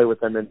get to play with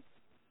them. And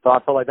so I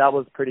felt like that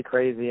was pretty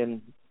crazy.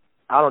 And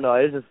I don't know,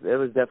 it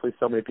was definitely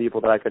so many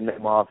people that I could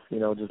name off,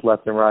 just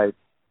left and right.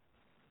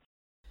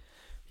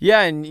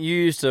 Yeah, and you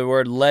used the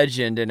word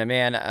legend, and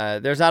man,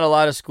 there's not a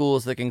lot of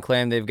schools that can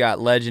claim they've got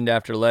legend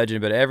after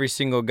legend, but every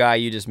single guy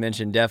you just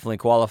mentioned definitely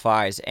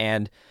qualifies.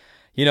 And,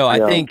 I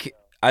think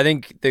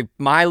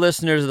my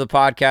listeners of the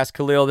podcast,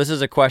 Khalil, this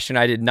is a question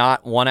I did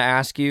not want to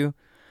ask you,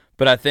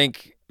 but I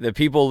think the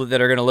people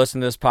that are going to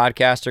listen to this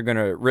podcast are going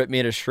to rip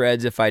me to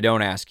shreds if I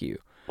don't ask you.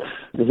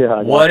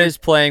 Yeah. What is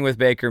playing with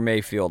Baker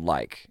Mayfield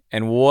like,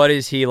 and what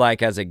is he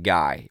like as a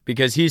guy?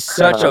 Because he's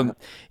such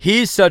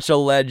a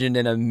legend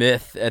and a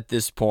myth at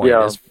this point,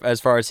 as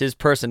far as his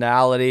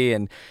personality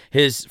and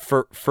his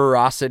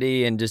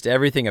ferocity and just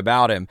everything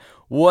about him.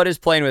 What is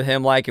playing with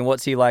him like, and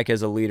what's he like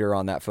as a leader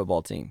on that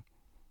football team?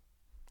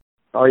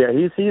 Oh yeah,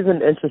 he's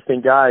an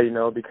interesting guy,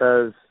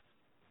 because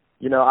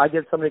I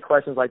get so many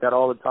questions like that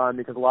all the time,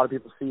 because a lot of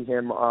people see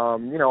him,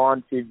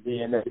 on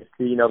TV, and they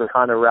see, the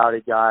kind of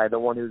rowdy guy, the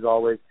one who's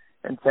always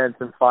intense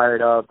and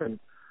fired up. And,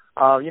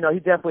 he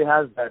definitely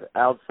has that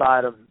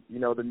outside of,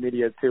 the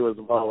media too as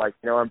well. Like,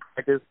 in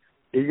practice,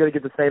 he's going to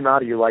get the same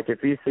out of you. Like, if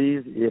he's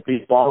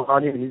balls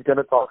on you, he's going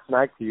to talk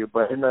smack to you,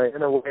 but in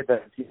a way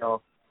that's,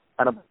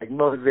 kind of like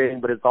motivating,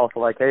 but it's also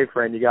like, hey,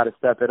 friend, you got to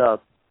step it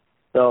up.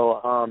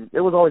 So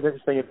it was always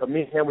interesting. But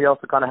me and him, we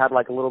also kind of had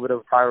like a little bit of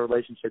a prior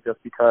relationship,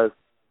 just because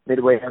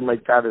Midway and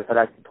Lake Travis had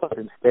actually played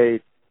in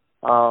state.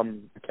 I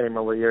can't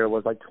remember what year it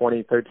was, like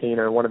 2013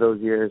 or one of those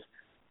years.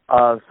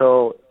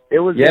 So it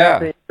was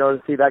interesting,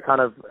 to see that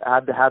kind of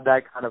have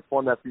that kind of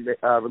form that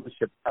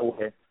relationship that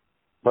way.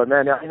 But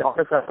man,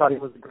 honestly, I thought he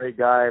was a great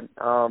guy.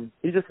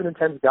 He's just an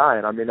intense guy,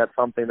 and I mean that's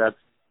something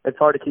it's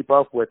hard to keep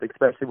up with,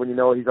 especially when he's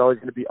always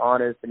going to be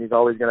honest and he's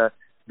always going to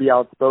be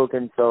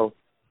outspoken. So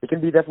it can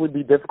definitely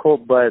be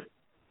difficult, but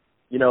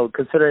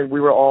considering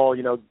we were all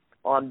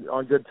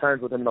on good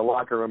terms with him in the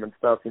locker room and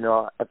stuff,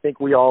 I think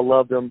we all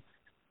loved him.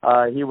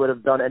 He would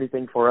have done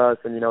anything for us,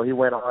 and he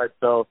went hard.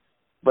 So,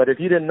 but if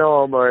you didn't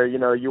know him, or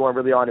you weren't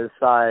really on his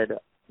side,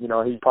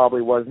 he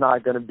probably was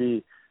not going to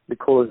be the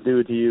coolest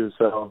dude to you.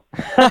 So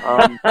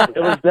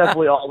it was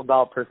definitely all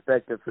about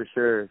perspective for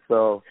sure.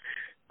 So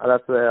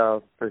that's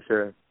for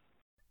sure.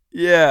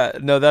 Yeah,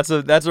 no, that's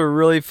a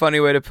really funny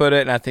way to put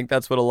it, and I think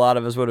that's what a lot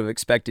of us would have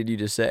expected you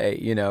to say,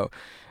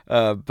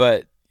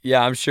 but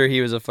yeah, I'm sure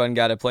he was a fun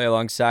guy to play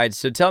alongside.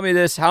 So tell me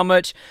this, how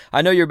much,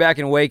 I know you're back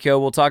in Waco,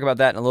 we'll talk about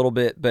that in a little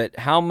bit, but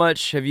how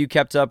much have you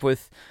kept up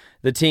with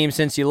the team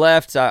since you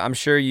left? I'm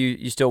sure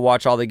you still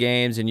watch all the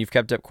games and you've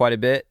kept up quite a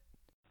bit.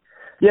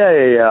 Yeah.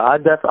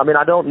 I mean,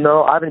 I don't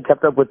know. I haven't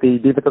kept up with the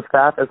defensive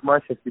staff as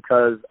much just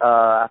because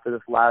after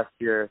this last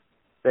year,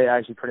 they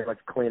actually pretty much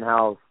clean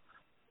house.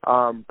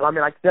 But I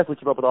mean, I can definitely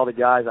keep up with all the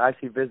guys. I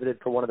actually visited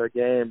for one of their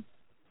games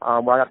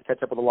where I got to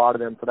catch up with a lot of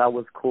them, so that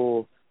was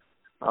cool.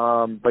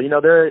 But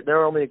there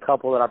are only a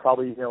couple that I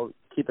probably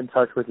keep in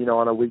touch with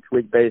on a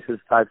week-to-week basis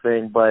type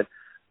thing. But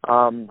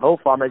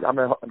hopefully, I'm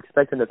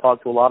expecting to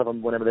talk to a lot of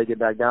them whenever they get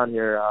back down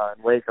here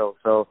in Waco.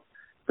 So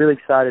really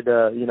excited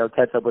to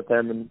catch up with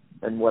them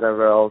and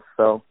whatever else.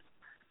 So.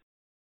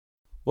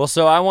 Well,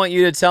 so I want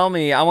you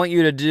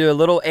to do a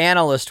little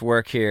analyst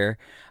work here.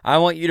 I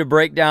want you to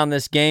break down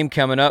this game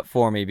coming up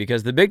for me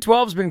because the Big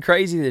 12's been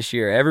crazy this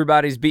year.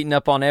 Everybody's beating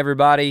up on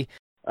everybody.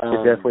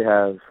 It definitely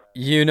has.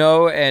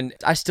 And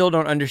I still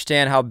don't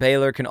understand how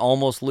Baylor can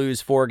almost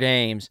lose 4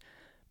 games,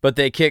 but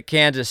they kick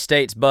Kansas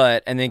State's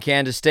butt, and then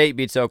Kansas State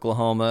beats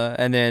Oklahoma,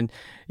 and then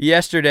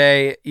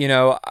yesterday,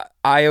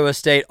 Iowa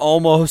State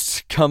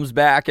almost comes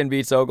back and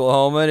beats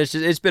Oklahoma, and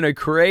it's been a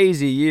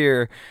crazy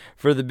year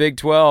for the Big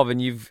 12,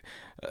 and you've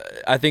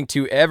I think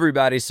to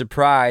everybody's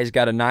surprise,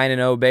 got a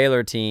 9-0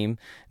 Baylor team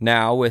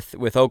now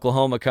with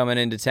Oklahoma coming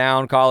into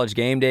town, College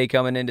game day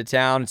coming into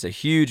town. It's a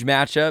huge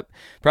matchup,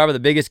 probably the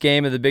biggest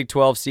game of the Big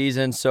 12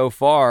 season so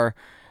far.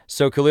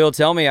 So, Khalil,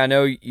 tell me, I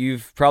know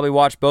you've probably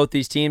watched both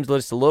these teams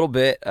just a little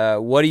bit.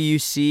 What do you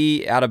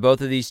see out of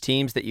both of these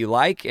teams that you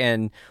like,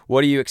 and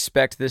what do you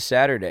expect this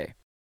Saturday?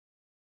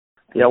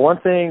 Yeah, one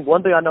thing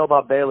I know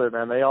about Baylor,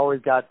 man, they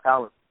always got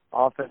talent.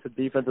 Offensive,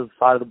 defensive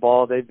side of the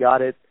ball, they've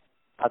got it.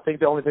 I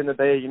think the only thing that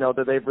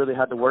that they've really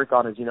had to work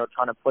on is,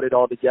 trying to put it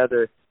all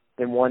together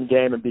in one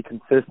game and be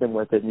consistent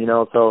with it,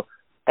 So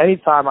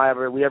anytime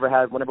whenever we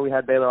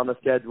had Baylor on the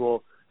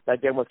schedule,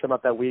 that game was coming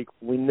up that week,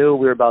 we knew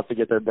we were about to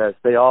get their best.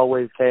 They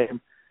always came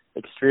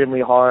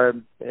extremely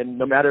hard, and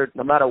no matter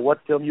what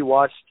film you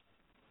watched,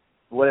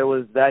 whether it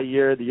was that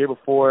year, the year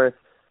before,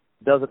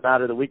 doesn't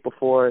matter, the week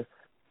before,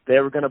 they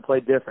were going to play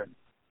different.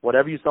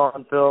 Whatever you saw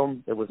on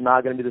film, it was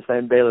not going to be the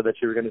same Baylor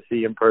that you were going to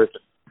see in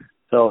person.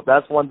 So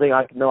that's one thing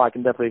I know I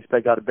can definitely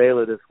expect out of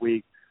Baylor this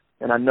week,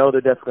 and I know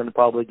they're definitely going to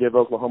probably give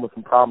Oklahoma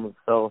some problems.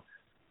 So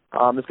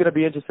it's going to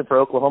be interesting for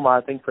Oklahoma.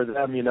 I think for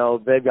them,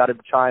 they've got to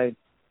try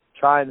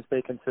and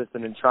stay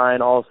consistent and try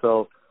and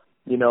also,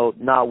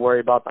 not worry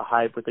about the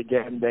hype with the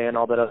game day and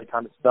all that other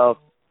kind of stuff.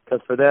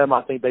 Because for them,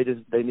 I think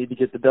they need to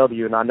get the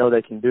W, and I know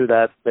they can do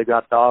that. They've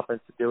got the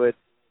offense to do it.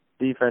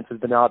 Defense has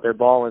been out there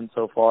balling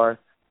so far.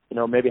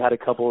 Maybe had a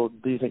couple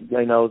decent,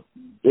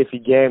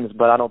 iffy games,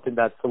 but I don't think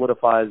that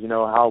solidifies,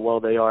 how well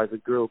they are as a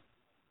group.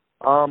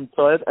 So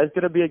it's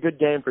going to be a good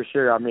game for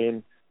sure. I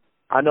mean,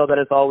 I know that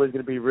it's always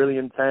going to be really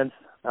intense,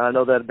 and I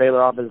know that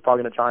Baylor offense is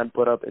probably going to try and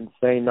put up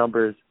insane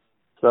numbers.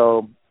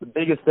 So the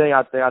biggest thing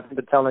I think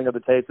the telling of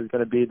the tape is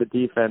going to be the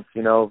defense,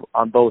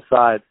 on both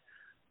sides.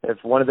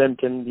 If one of them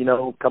can,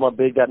 come up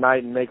big that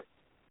night and make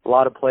a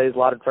lot of plays, a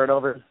lot of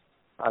turnovers,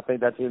 I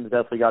think that team's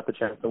definitely got the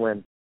chance to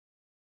win.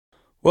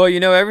 Well,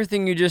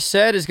 everything you just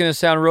said is going to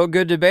sound real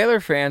good to Baylor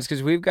fans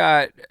because we've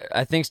got,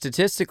 I think,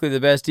 statistically the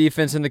best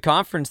defense in the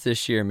conference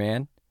this year,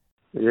 man.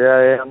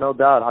 Yeah, no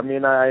doubt. I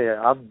mean,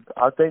 I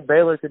think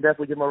Baylor could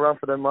definitely give them a run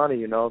for their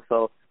money,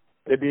 so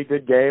it'd be a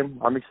good game.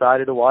 I'm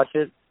excited to watch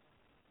it.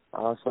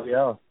 So,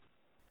 yeah.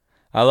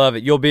 I love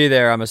it. You'll be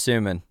there, I'm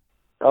assuming.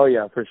 Oh,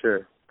 yeah, for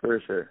sure.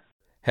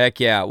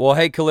 Heck yeah. Well,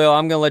 hey, Khalil,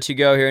 I'm going to let you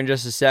go here in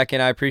just a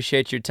second. I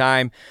appreciate your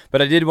time,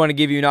 but I did want to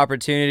give you an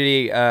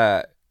opportunity.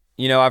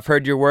 I've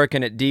heard you're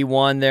working at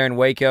D1 there in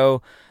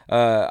Waco.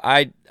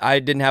 I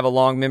didn't have a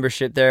long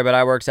membership there, but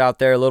I worked out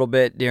there a little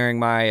bit during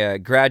my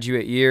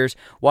graduate years.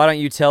 Why don't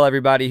you tell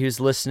everybody who's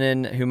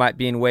listening who might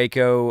be in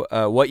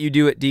Waco what you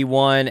do at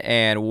D1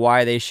 and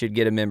why they should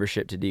get a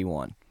membership to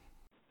D1?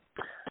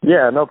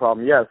 Yeah, no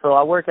problem. Yeah, so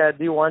I work at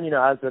D1,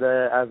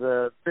 as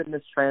a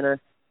fitness trainer.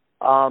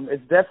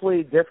 It's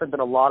definitely different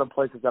than a lot of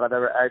places that I've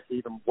ever actually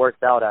even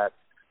worked out at.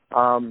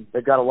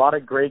 They've got a lot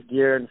of great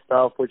gear and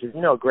stuff, which is,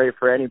 great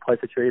for any place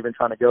that you're even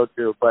trying to go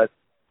to. But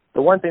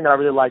the one thing that I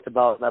really liked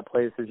about that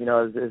place is,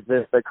 is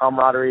this, the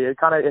camaraderie. It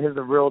has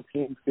a real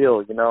team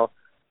feel,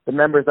 The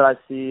members that I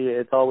see,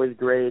 it's always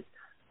great.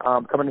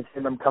 Coming to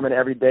see them come in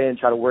every day and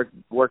try to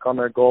work on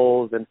their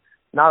goals, and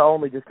not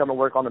only just come and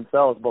work on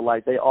themselves, but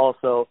they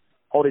also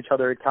hold each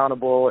other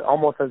accountable,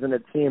 almost as in a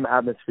team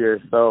atmosphere.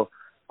 So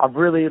I've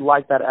really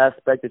liked that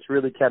aspect. It's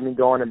really kept me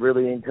going and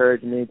really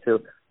encouraged me to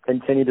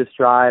continue to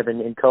strive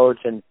and coach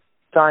and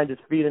try and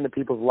just feed into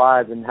people's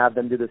lives and have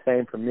them do the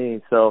same for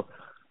me. So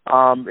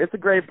it's a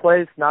great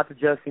place not to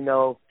just,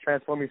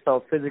 transform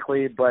yourself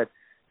physically, but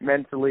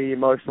mentally,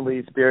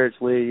 emotionally,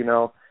 spiritually,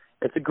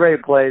 It's a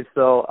great place.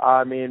 So,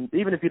 I mean,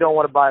 even if you don't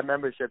want to buy a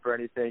membership or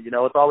anything,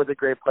 it's always a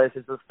great place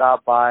just to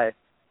stop by,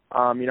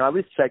 at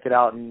least check it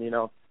out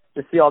and,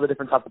 just see all the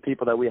different types of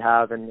people that we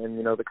have and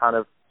the kind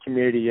of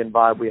community and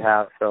vibe we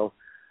have. So,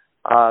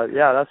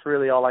 that's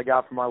really all I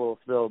got for my little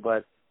spill,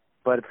 but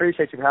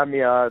appreciate you having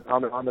me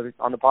on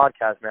the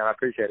podcast, man. I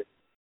appreciate it.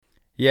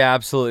 Yeah,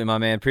 absolutely, my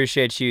man.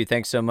 Appreciate you.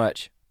 Thanks so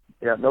much.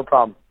 Yeah, no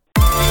problem.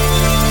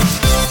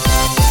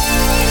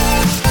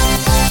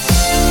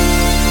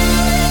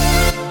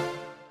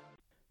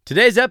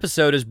 Today's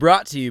episode is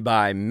brought to you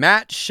by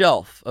Matt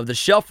Shelf of the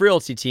Shelf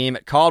Realty team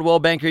at Caldwell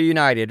Banker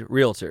United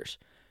Realtors.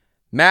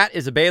 Matt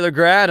is a Baylor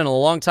grad and a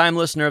longtime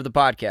listener of the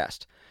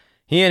podcast.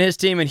 He and his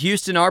team in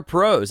Houston are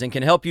pros and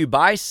can help you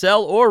buy,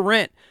 sell, or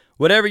rent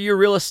whatever your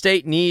real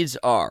estate needs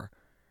are.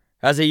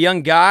 As a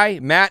young guy,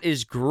 Matt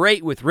is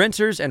great with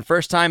renters and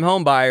first-time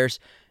home buyers,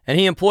 and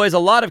he employs a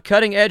lot of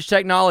cutting-edge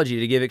technology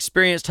to give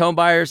experienced home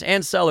buyers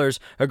and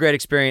sellers a great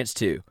experience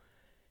too.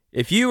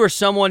 If you or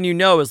someone you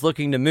know is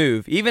looking to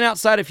move, even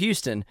outside of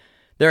Houston,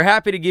 they're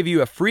happy to give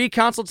you a free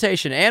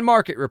consultation and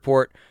market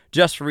report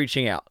just for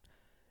reaching out.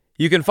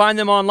 You can find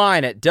them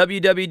online at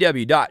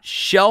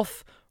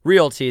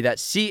www.shelfrealty,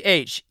 that's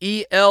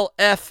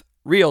CHELF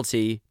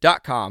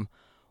realty.com,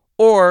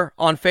 or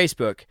on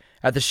Facebook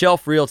at the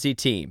Shelf Realty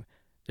team.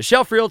 The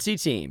Shelf Realty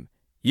team.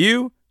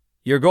 You,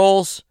 your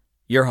goals,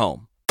 your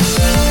home.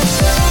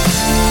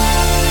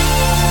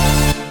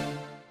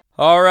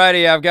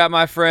 Alrighty, I've got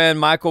my friend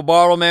Michael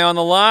Bartlemay on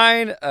the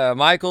line.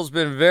 Michael's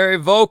been very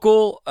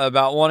vocal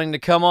about wanting to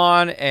come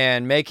on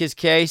and make his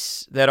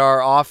case that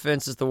our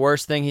offense is the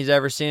worst thing he's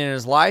ever seen in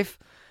his life.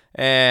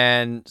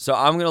 And so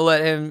I'm going to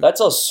let him...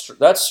 That's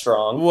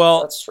strong.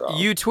 Well, that's strong.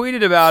 You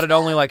tweeted about it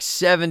only like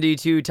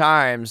 72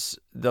 times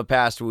the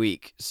past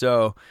week.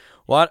 So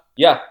what?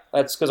 Yeah,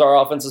 that's because our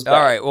offense is bad.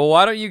 All right, well,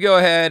 why don't you go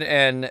ahead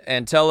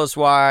and tell us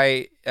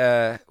why,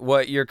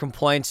 what your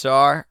complaints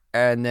are,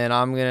 and then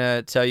I'm going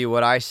to tell you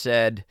what I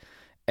said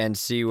and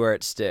see where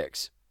it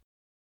sticks.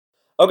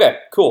 Okay,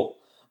 cool.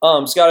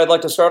 Scott, I'd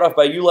like to start off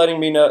by you letting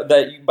me know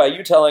that by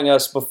you telling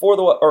us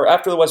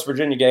after the West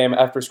Virginia game,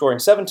 after scoring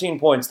 17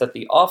 points, that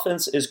the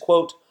offense is,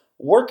 quote,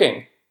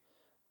 working.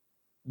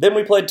 Then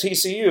we played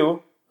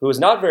TCU, who is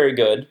not very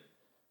good,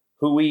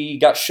 who we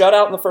got shut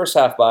out in the first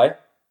half by,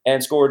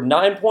 and scored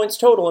 9 points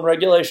total in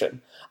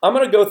regulation. I'm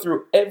going to go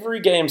through every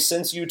game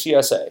since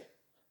UTSA,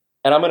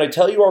 and I'm going to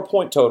tell you our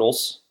point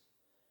totals,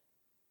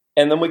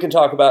 and then we can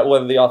talk about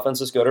whether the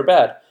offense is good or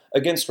bad.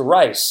 Against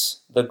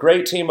Rice, the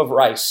great team of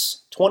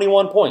Rice,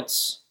 21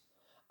 points.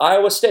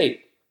 Iowa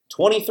State,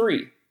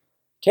 23.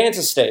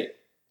 Kansas State,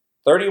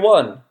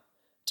 31.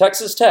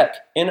 Texas Tech,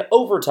 in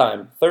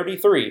overtime,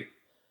 33.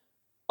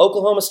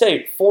 Oklahoma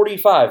State,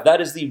 45.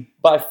 That is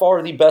by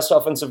far the best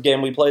offensive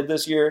game we played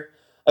this year.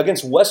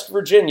 Against West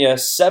Virginia,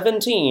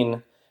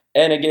 17.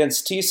 And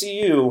against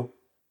TCU,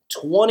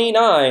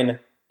 29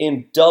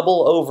 in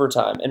double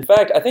overtime. In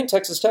fact, I think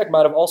Texas Tech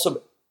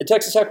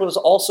was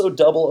also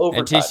double overtime.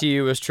 And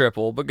TCU was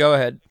triple, but go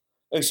ahead.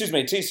 Excuse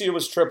me, TCU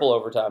was triple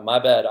overtime. My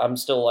bad. I'm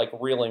still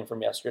reeling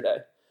from yesterday.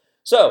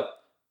 So,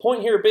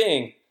 point here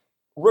being,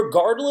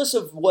 regardless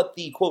of what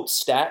the, quote,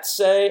 stats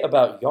say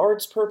about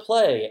yards per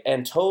play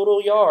and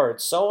total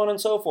yards, so on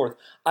and so forth,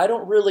 I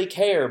don't really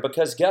care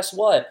because guess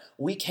what?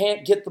 We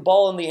can't get the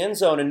ball in the end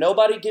zone and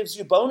nobody gives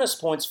you bonus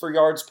points for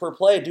yards per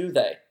play, do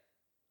they?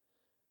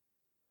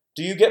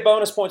 Do you get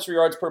bonus points for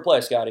yards per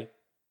play, Scotty?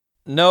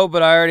 No,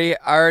 but I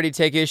already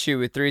take issue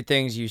with three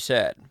things you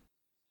said.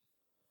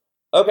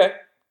 Okay.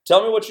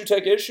 Tell me what you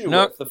take issue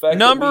with. The fact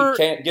that we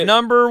can't get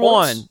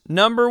points.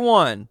 Number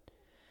one.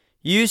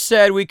 You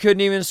said we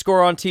couldn't even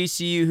score on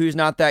TCU, who's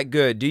not that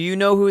good. Do you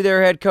know who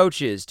their head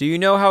coach is? Do you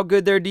know how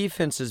good their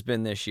defense has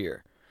been this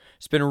year?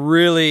 It's been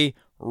really,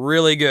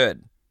 really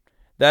good.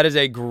 That is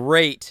a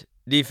great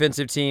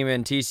defensive team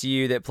in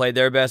TCU that played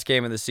their best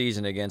game of the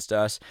season against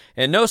us.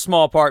 In no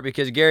small part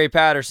because Gary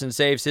Patterson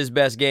saves his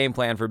best game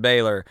plan for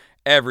Baylor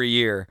every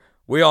year.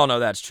 We all know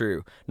that's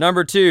true.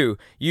 Number two,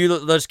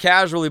 let's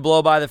casually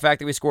blow by the fact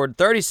that we scored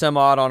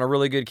 30-some-odd on a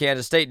really good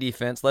Kansas State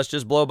defense. Let's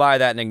just blow by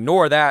that and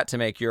ignore that to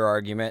make your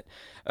argument.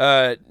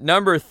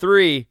 Number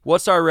three,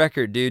 what's our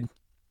record, dude?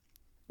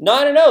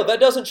 9-0.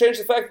 That doesn't change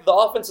the fact that the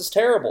offense is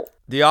terrible.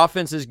 The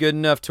offense is good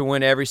enough to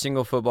win every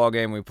single football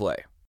game we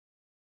play.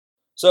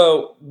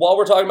 So while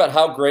we're talking about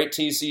how great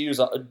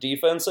TCU's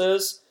defense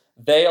is,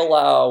 they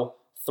allow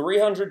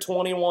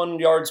 321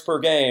 yards per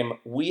game.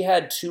 We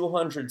had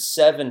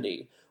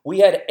 270. We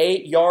had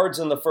 8 yards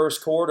in the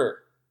first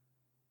quarter.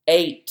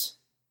 8.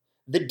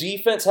 The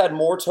defense had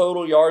more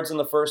total yards in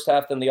the first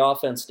half than the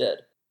offense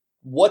did.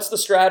 What's the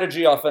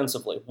strategy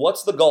offensively?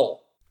 What's the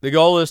goal? The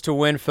goal is to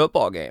win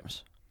football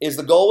games. Is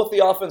the goal with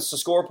the offense to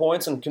score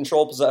points and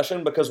control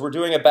possession? Because we're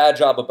doing a bad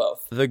job of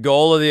both. The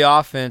goal of the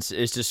offense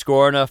is to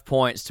score enough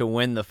points to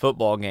win the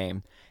football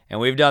game.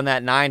 And we've done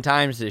that 9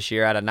 times this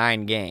year out of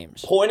 9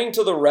 games. Pointing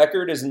to the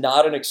record is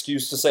not an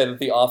excuse to say that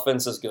the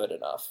offense is good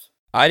enough.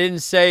 I didn't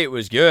say it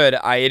was good.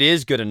 It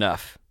is good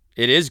enough.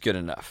 It is good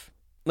enough.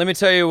 Let me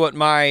tell you what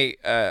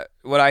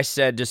what I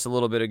said just a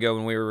little bit ago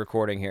when we were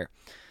recording here.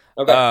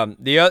 Okay.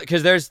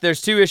 Because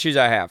there's 2 issues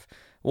I have.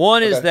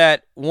 One is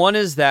that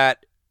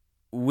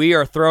we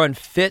are throwing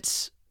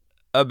fits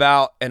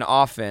about an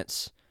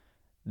offense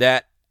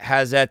that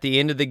has at the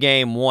end of the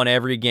game won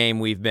every game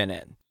we've been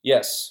in.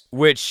 Yes.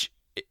 Which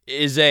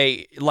is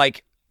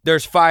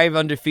there's 5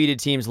 undefeated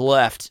teams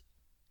left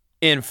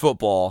in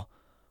football.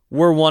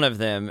 We're one of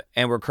them,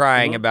 and we're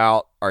crying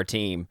about our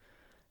team.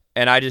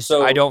 And I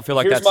don't feel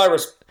like here's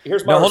that's...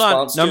 Here's my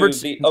response Number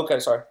okay,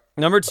 sorry.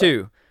 Number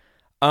 2,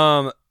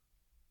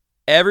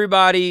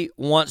 everybody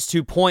wants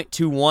to point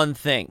to one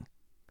thing.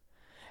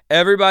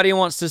 Everybody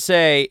wants to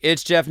say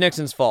it's Jeff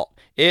Nixon's fault.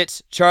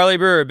 It's Charlie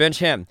Brewer, bench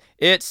him.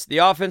 It's the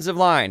offensive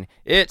line.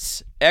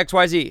 It's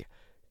XYZ.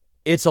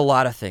 It's a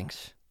lot of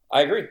things.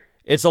 I agree.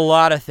 It's a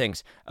lot of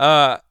things.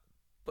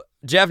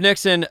 Jeff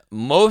Nixon,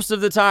 most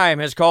of the time,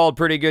 has called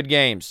pretty good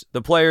games.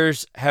 The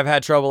players have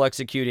had trouble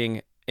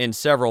executing in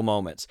several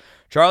moments.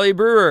 Charlie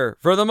Brewer,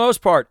 for the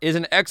most part, is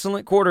an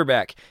excellent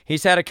quarterback.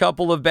 He's had a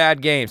couple of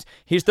bad games.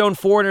 He's thrown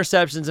 4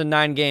 interceptions in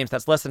 9 games.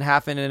 That's less than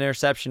half an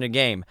interception a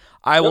game.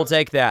 I will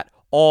take that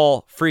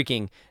all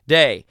freaking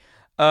day.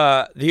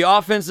 The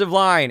offensive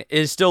line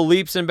is still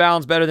leaps and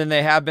bounds better than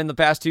they have been the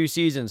past 2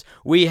 seasons.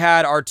 We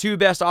had our 2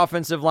 best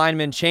offensive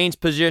linemen change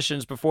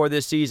positions before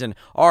this season.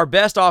 Our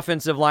best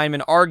offensive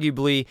lineman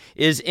arguably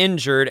is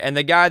injured, and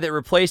the guy that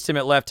replaced him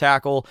at left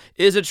tackle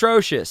is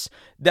atrocious.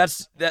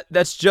 That's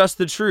just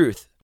the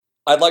truth.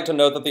 I'd like to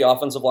note that the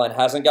offensive line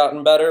hasn't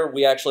gotten better.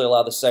 We actually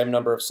allow the same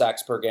number of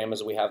sacks per game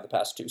as we have the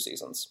past 2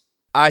 seasons.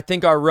 I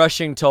think our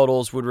rushing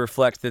totals would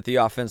reflect that the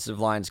offensive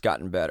line's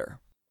gotten better.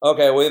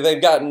 Okay, well, they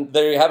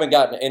haven't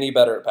gotten any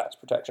better at pass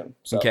protection.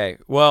 So, okay,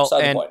 well,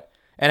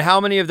 and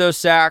how many of those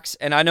sacks,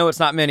 and I know it's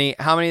not many,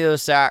 how many of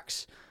those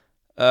sacks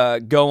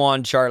go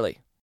on Charlie?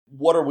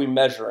 What are we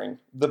measuring?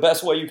 The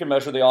best way you can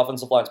measure the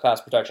offensive line's pass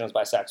protection is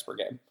by sacks per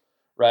game,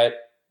 right?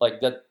 Like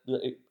that,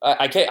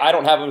 I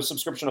don't have a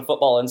subscription to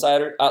Football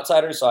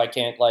Outsiders, so I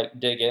can't like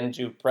dig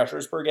into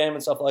pressures per game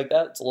and stuff like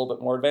that. It's a little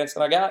bit more advanced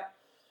than I got.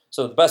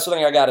 So the best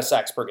thing I got is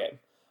sacks per game.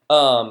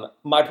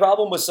 My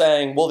problem was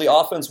saying, well, the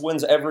offense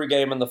wins every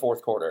game in the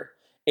fourth quarter.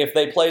 If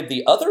they played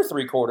the other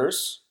 3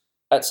 quarters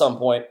at some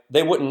point,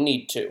 they wouldn't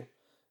need to.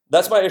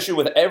 That's my issue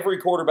with every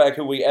quarterback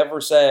who we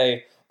ever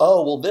say,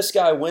 oh, well, this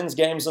guy wins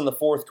games in the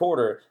fourth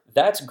quarter.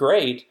 That's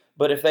great,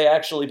 but if they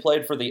actually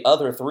played for the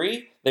other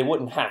 3, they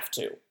wouldn't have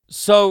to.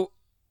 So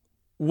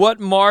what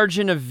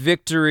margin of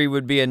victory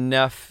would be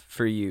enough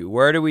for you?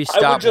 Where do we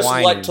stop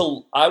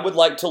whining? I would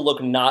like to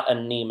look not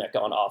anemic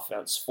on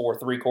offense for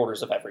 3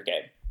 quarters of every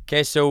game.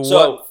 Okay,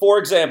 so for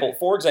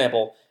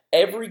example,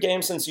 every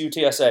game since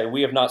UTSA,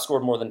 we have not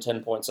scored more than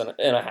 10 points in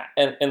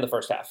the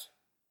first half.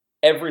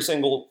 Every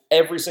single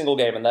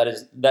game, and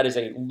that is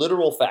a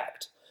literal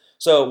fact.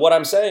 So what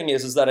I'm saying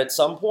is that at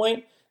some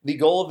point, the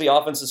goal of the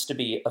offense is to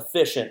be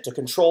efficient, to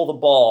control the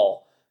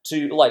ball,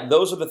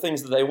 those are the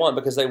things that they want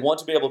because they want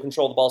to be able to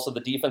control the ball so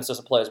the defense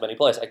doesn't play as many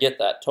plays. I get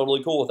that.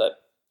 Totally cool with it.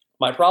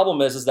 My problem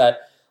is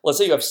that let's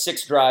say you have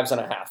 6 drives and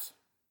a half.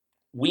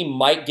 We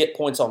might get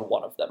points on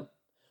one of them.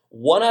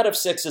 1 out of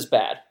 6 is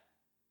bad.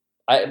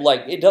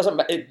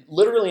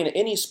 Literally in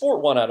any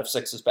sport, 1 out of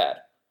 6 is bad.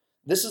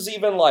 This is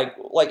even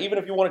even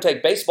if you want to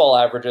take baseball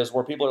averages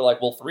where people are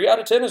like, well, 3 out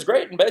of 10 is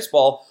great in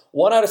baseball.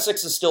 1 out of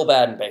 6 is still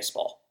bad in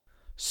baseball.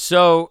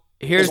 So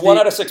here's 1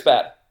 out of 6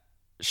 bad.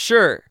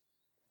 Sure.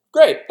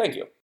 Great. Thank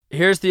you.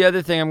 Here's the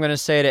other thing I'm going to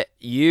say to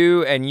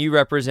you, and you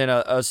represent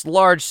a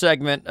large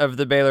segment of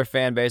the Baylor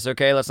fan base,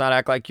 okay? Let's not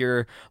act like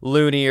you're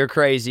loony or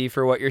crazy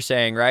for what you're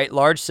saying, right?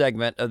 Large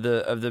segment of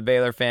the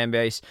Baylor fan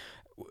base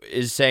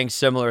is saying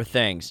similar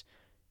things.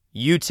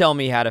 You tell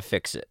me how to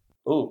fix it.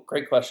 Ooh,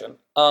 great question.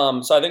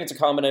 So I think it's a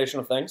combination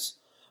of things.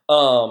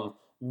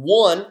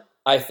 One,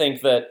 I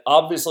think that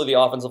obviously the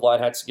offensive line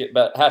has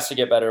to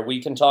get better.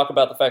 We can talk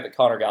about the fact that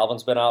Connor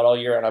Galvin's been out all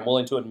year, and I'm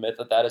willing to admit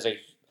that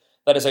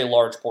is a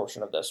large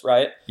portion of this,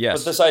 right? Yes.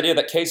 But this idea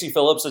that Casey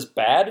Phillips is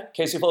bad,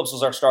 Casey Phillips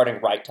was our starting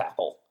right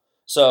tackle.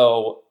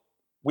 So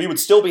we would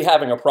still be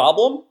having a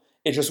problem.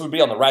 It just would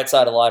be on the right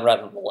side of the line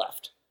rather than the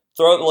left.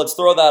 Let's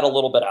throw that a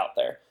little bit out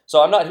there.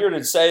 So I'm not here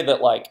to say that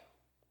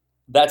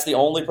that's the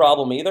only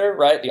problem either,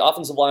 right? The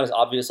offensive line is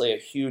obviously a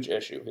huge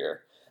issue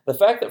here. The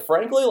fact that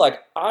frankly,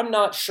 I'm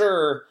not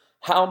sure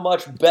how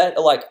much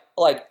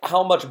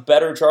how much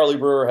better Charlie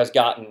Brewer has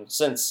gotten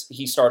since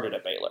he started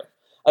at Baylor.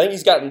 I think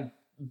he's gotten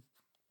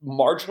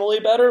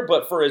marginally better,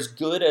 but for as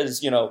good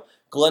as,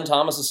 Glenn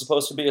Thomas is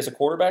supposed to be as a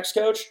quarterback's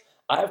coach,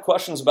 I have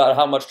questions about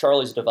how much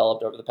Charlie's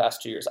developed over the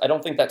past 2 years. I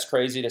don't think that's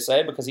crazy to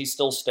say because he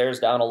still stares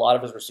down a lot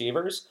of his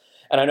receivers.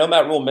 And I know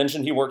Matt Rule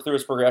mentioned he worked through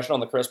his progression on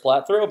the Chris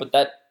Platt throw, but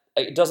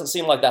it doesn't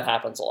seem like that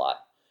happens a lot.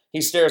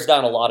 He stares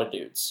down a lot of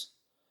dudes.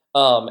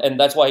 And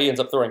that's why he ends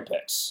up throwing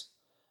picks.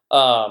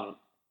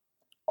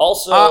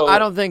 Also, I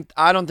don't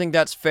think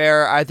that's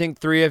fair. I think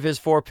 3 of his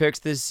 4 picks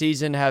this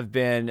season have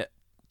been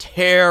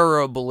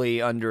terribly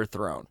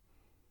underthrown.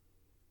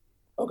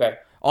 Okay.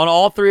 On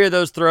all 3 of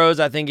those throws,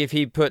 I think if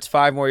he puts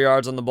 5 more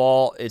yards on the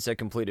ball, it's a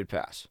completed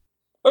pass.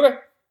 Okay.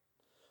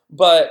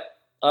 But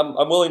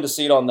I'm willing to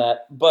cede on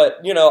that.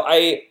 But,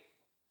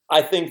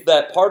 I think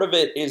that part of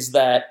it is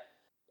that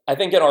I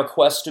think in our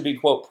quest to be,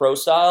 quote, pro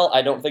style,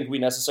 I don't think we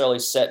necessarily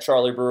set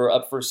Charlie Brewer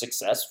up for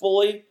success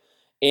fully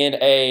in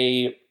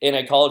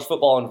a college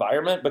football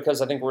environment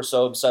because I think we're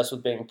so obsessed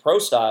with being pro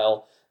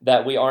style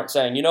that we aren't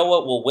saying, you know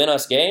what, will win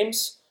us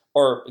games,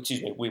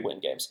 we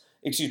win games.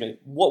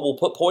 What will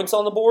put points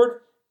on the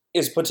board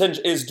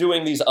is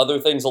doing these other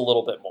things a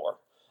little bit more.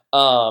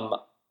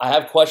 I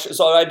have questions,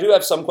 so I do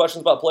have some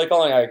questions about play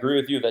calling. I agree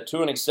with you that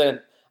to an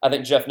extent, I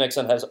think Jeff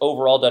Nixon has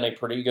overall done a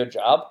pretty good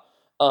job.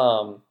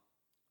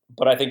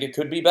 but I think it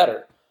could be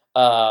better.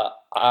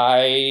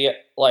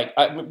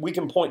 We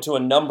can point to a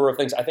number of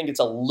things. I think it's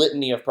a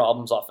litany of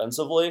problems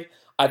offensively.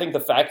 I think the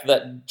fact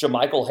that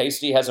JaMychal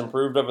Hasty has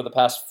improved over the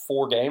past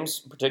 4 games,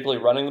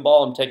 particularly running the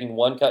ball and taking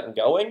one cut and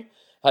going,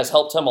 has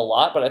helped him a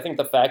lot. But I think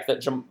the fact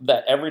that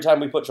that every time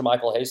we put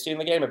JaMychal Hasty in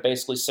the game, it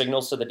basically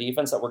signals to the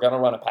defense that we're going to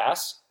run a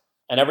pass.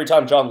 And every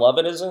time John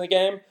Lovett is in the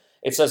game,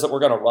 it says that we're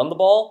going to run the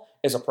ball,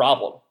 is a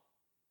problem.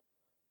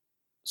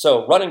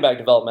 So running back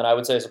development, I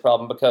would say, is a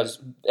problem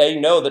because they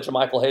know that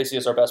JaMychal Hasty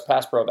is our best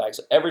pass pro back.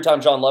 So every time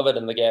John Lovett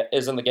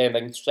is in the game, they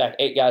can stack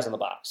 8 guys in the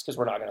box because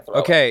we're not going to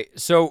throw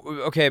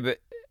it. But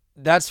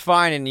that's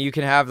fine, and you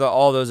can have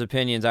all those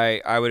opinions.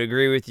 I would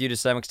agree with you to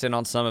some extent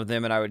on some of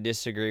them, and I would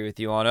disagree with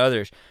you on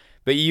others.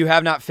 But you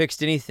have not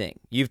fixed anything.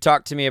 You've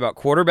talked to me about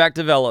quarterback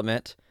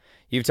development.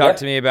 You've talked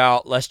to me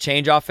about let's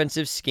change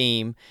offensive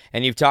scheme,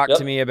 and you've talked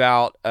to me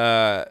about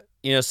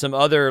some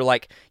other,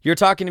 you're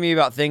talking to me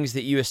about things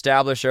that you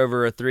establish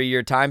over a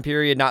 3-year time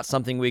period, not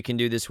something we can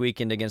do this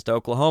weekend against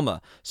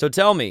Oklahoma. So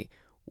tell me,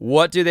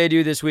 what do they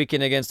do this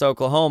weekend against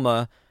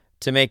Oklahoma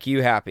to make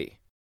you happy?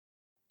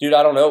 Dude,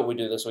 I don't know what we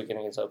do this weekend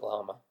against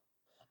Oklahoma.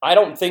 I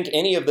don't think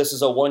any of this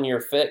is a 1-year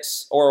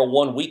fix or a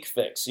 1-week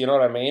fix. You know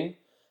what I mean?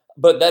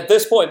 But at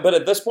this point,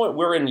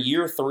 we're in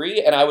year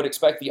 3, and I would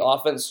expect the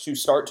offense to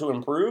start to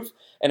improve.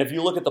 And if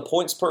you look at the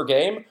points per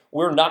game,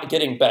 we're not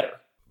getting better.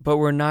 But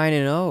we're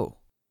 9-0.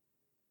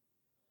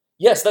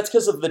 Yes, that's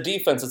because of the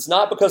defense. It's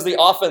not because the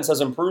offense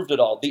has improved at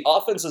all. The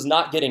offense is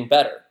not getting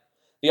better.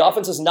 The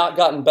offense has not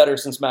gotten better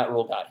since Matt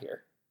Rule got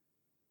here.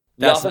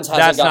 The offense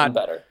hasn't gotten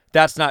better.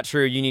 That's not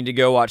true. You need to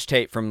go watch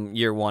tape from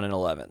year 1 and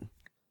 11.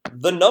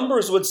 The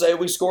numbers would say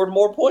we scored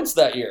more points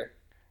that year.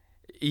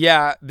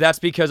 Yeah, that's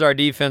because our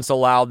defense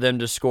allowed them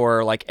to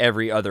score like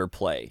every other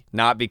play,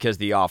 not because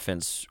the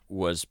offense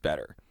was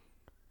better.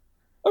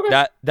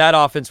 Okay. That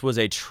offense was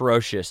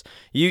atrocious.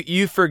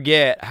 You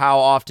forget how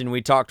often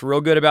we talked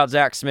real good about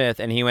Zach Smith,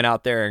 and he went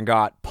out there and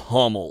got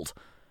pummeled,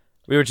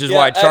 which is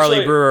why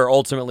Charlie Brewer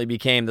ultimately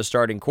became the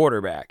starting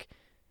quarterback.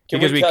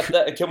 Can we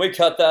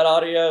cut that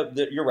audio?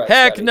 You're right.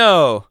 Heck Scotty.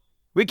 No.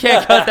 We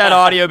can't cut that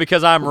audio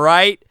because I'm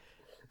right.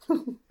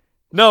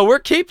 No, we're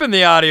keeping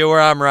the audio where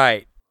I'm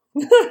right.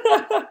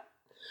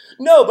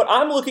 No, but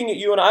I'm looking at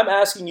you and I'm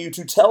asking you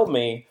to tell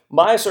me,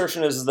 my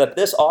assertion is that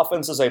this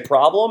offense is a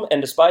problem,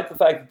 and despite the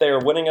fact that they are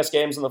winning us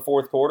games in the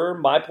fourth quarter,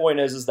 my point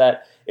is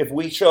that if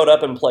we showed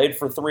up and played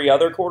for 3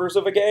 other quarters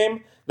of a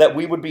game, that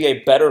we would be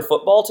a better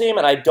football team,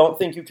 and I don't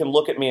think you can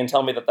look at me and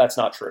tell me that that's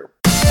not true.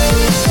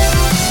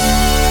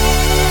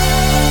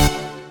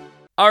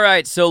 All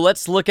right, so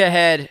let's look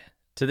ahead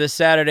to this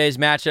Saturday's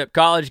matchup.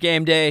 College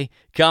game day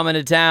coming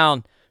to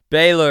town.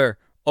 Baylor,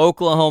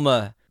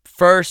 Oklahoma.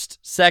 First,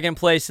 second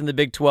place in the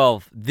Big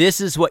 12. This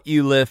is what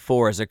you live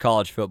for as a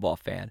college football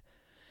fan.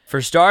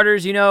 For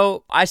starters,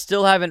 I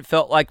still haven't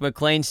felt like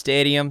McLean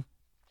Stadium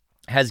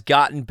has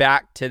gotten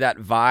back to that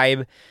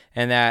vibe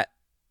and that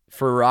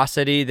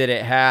ferocity that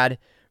it had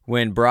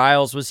when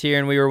Briles was here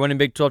and we were winning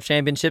Big 12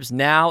 championships.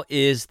 Now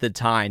is the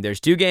time. There's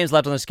 2 games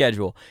left on the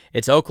schedule.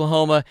 It's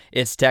Oklahoma,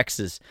 it's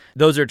Texas.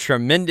 Those are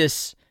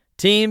tremendous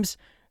teams,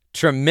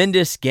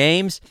 tremendous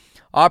games.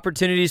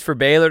 Opportunities for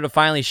Baylor to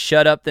finally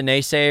shut up the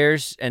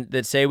naysayers and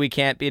that say we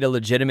can't beat a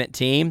legitimate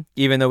team,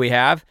 even though we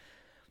have.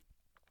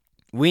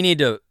 We need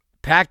to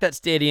pack that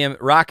stadium,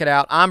 rock it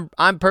out.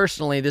 I'm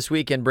personally this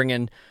weekend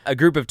bringing a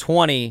group of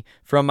 20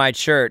 from my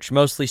church,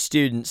 mostly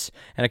students,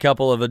 and a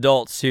couple of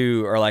adults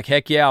who are like,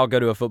 heck yeah, I'll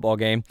go to a football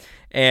game.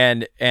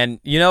 And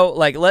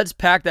let's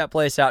pack that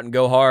place out and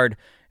go hard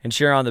and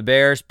cheer on the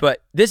Bears.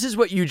 But this is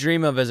what you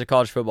dream of as a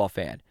college football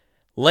fan.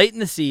 Late in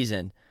the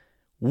season,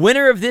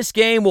 winner of this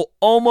game will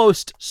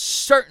almost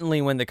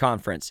certainly win the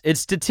conference. It's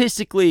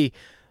statistically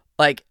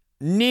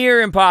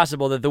near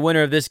impossible that the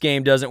winner of this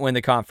game doesn't win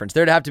the conference.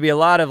 There'd have to be a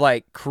lot of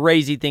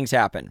crazy things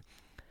happen.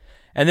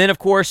 And then, of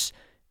course,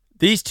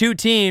 these 2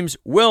 teams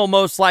will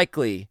most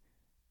likely,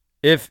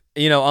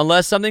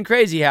 unless something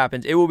crazy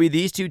happens, it will be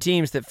these 2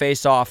 teams that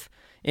face off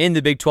in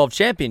the Big 12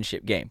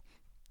 championship game.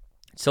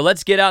 So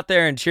let's get out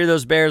there and cheer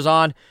those Bears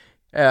on.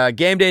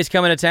 Game day's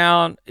coming to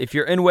town. If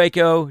you're in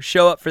Waco,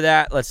 show up for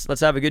that.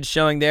 Let's have a good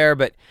showing there.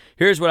 But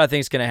here's what I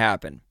think is going to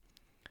happen.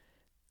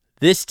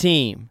 This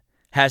team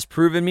has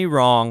proven me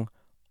wrong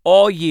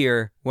all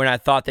year when I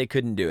thought they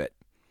couldn't do it.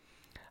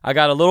 I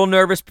got a little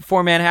nervous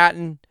before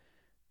Manhattan.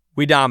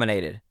 We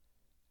dominated.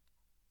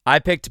 I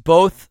picked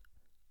both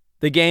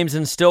the games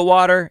in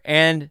Stillwater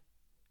and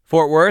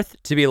Fort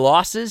Worth to be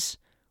losses.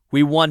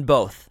 We won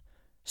both.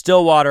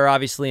 Stillwater,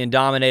 obviously, in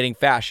dominating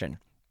fashion.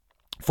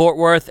 Fort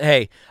Worth,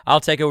 hey, I'll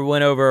take a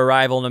win over a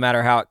rival no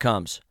matter how it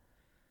comes.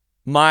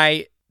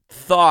 My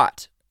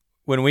thought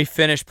when we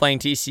finished playing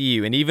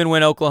TCU, and even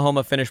when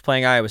Oklahoma finished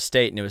playing Iowa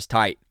State and it was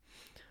tight,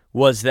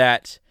 was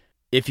that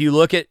if you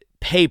look at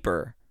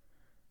paper,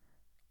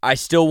 I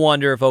still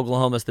wonder if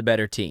Oklahoma's the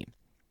better team.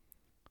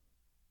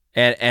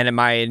 And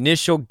my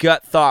initial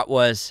gut thought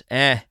was,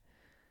 don't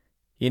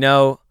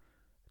know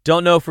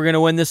if we're going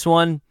to win this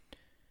one,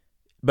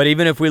 but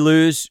even if we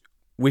lose,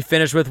 we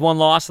finish with one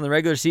loss in the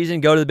regular season,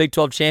 go to the Big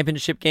 12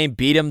 championship game,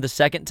 beat them the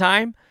second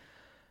time,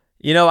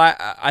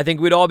 I think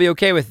we'd all be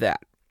okay with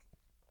that.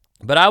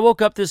 But I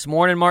woke up this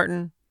morning,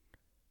 Martin,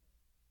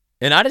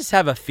 and I just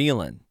have a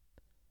feeling.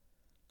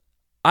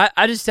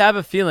 I just have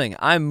a feeling.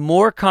 I'm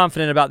more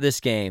confident about this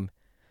game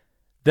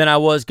than I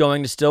was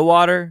going to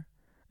Stillwater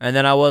and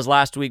than I was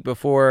last week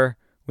before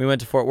we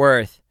went to Fort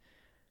Worth.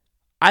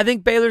 I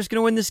think Baylor's going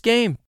to win this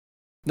game.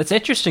 That's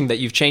interesting that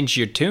you've changed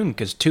your tune,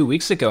 because 2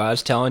 weeks ago I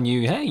was telling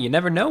you, hey, you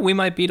never know, we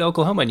might beat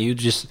Oklahoma, and you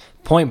just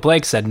point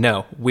blank said,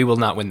 no, we will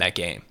not win that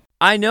game.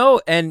 I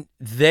know, and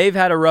they've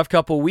had a rough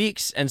couple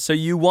weeks, and so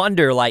you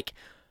wonder,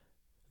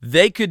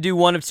 they could do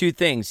one of two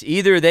things.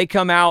 Either they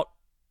come out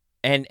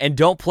and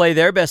don't play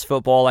their best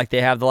football like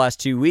they have the last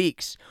 2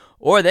 weeks,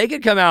 or they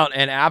could come out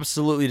and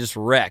absolutely just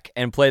wreck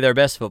and play their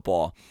best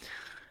football.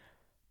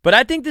 But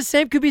I think the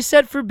same could be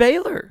said for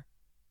Baylor.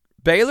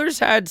 Baylor's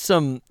had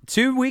some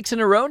 2 weeks in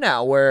a row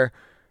now where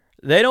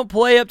they don't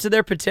play up to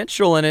their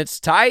potential, and it's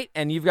tight,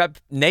 and you've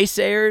got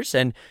naysayers,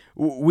 and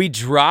we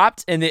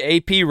dropped in the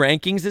AP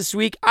rankings this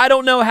week. I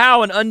don't know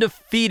how an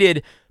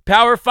undefeated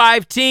Power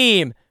 5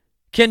 team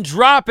can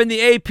drop in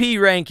the AP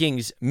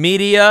rankings.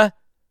 Media,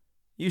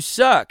 you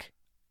suck.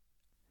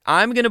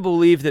 I'm going to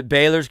believe that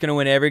Baylor's going to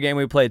win every game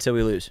we play until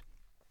we lose.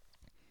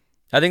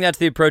 I think that's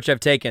the approach I've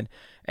taken.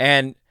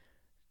 And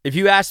if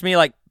you ask me,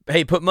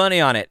 hey, put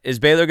money on it, is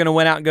Baylor going to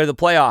win out and go to the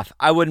playoff?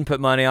 I wouldn't put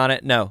money on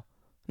it. No.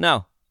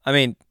 I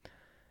mean,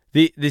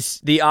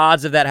 the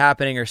odds of that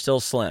happening are still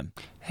slim.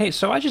 Hey,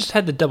 so I just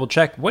had to double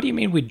check. What do you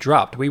mean we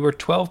dropped? We were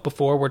 12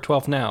 before, we're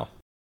 12 now.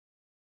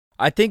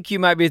 I think you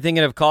might be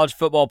thinking of college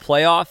football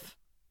playoff.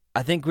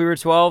 I think we were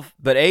 12,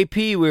 but AP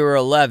we were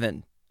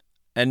 11,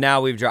 and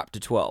now we've dropped to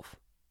 12.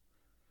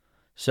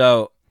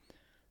 So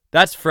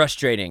that's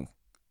frustrating,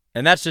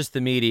 and that's just the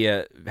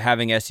media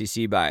having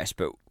SEC bias,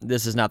 but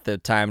this is not the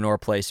time nor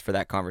place for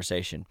that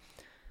conversation.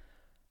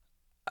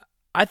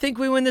 I think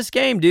we win this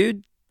game,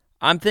 dude.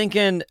 I'm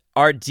thinking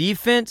our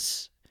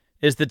defense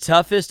is the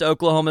toughest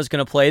Oklahoma's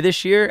going to play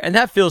this year, and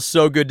that feels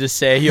so good to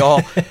say,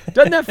 y'all.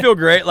 Doesn't that feel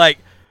great?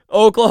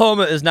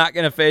 Oklahoma is not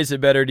going to face a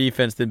better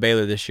defense than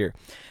Baylor this year.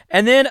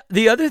 And then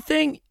the other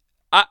thing,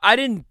 I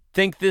didn't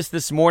think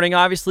this morning,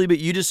 obviously, but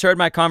you just heard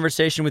my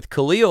conversation with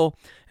Khalil,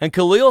 and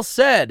Khalil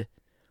said,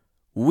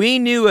 we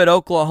knew at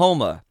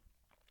Oklahoma,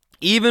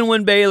 even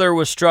when Baylor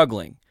was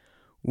struggling,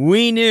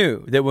 we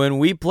knew that when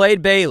we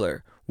played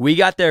Baylor, we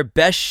got their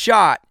best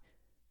shot.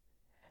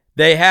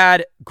 They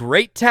had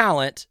great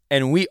talent,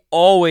 and we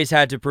always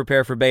had to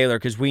prepare for Baylor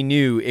because we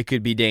knew it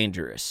could be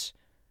dangerous.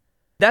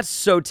 That's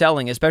so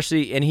telling,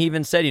 especially, and he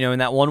even said, in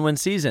that one-win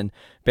season,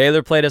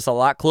 Baylor played us a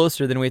lot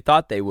closer than we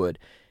thought they would.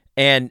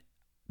 And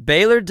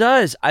Baylor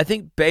does. I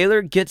think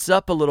Baylor gets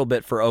up a little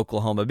bit for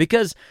Oklahoma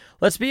because,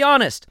 let's be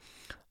honest,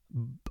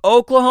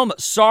 Oklahoma,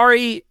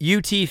 sorry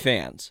UT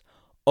fans,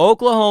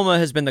 Oklahoma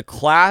has been the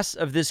class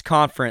of this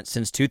conference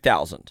since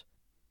 2000.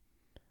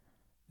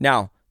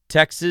 Now,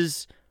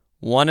 Texas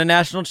won a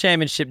national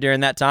championship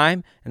during that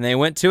time, and they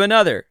went to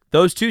another.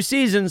 Those 2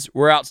 seasons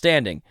were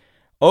outstanding.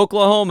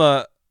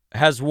 Oklahoma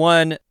has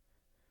won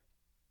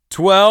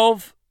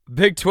 12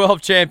 Big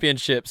 12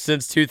 championships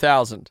since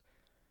 2000.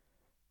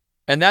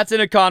 And that's in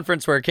a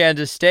conference where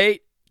Kansas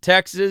State,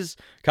 Texas,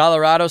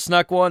 Colorado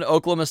snuck one,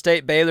 Oklahoma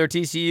State, Baylor,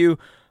 TCU,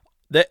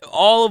 they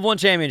all have won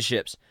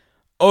championships.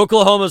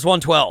 Oklahoma's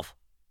won 12.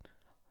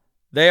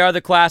 They are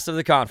the class of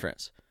the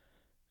conference.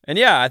 And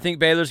yeah, I think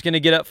Baylor's going to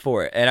get up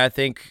for it. And I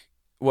think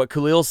what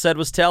Khalil said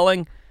was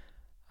telling.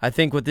 I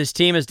think what this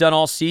team has done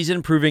all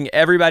season, proving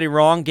everybody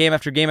wrong game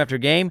after game after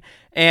game.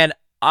 And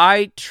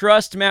I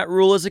trust Matt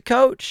Rule as a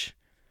coach.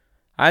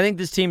 I think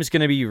this team is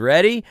going to be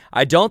ready.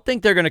 I don't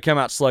think they're going to come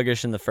out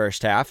sluggish in the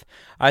first half.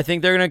 I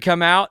think they're going to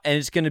come out and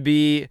it's going to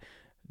be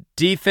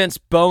defense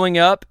bowing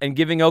up and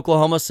giving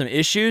Oklahoma some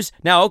issues.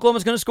 Now,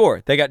 Oklahoma's going to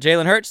score. They got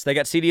Jalen Hurts. They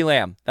got CeeDee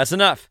Lamb. That's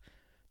enough.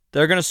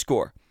 They're going to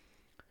score.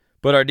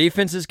 But our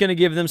defense is going to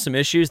give them some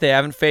issues they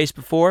haven't faced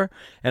before,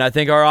 and I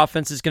think our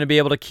offense is going to be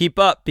able to keep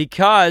up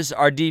because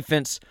our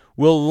defense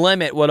will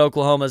limit what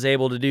Oklahoma is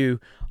able to do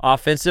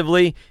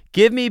offensively.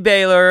 Give me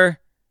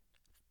Baylor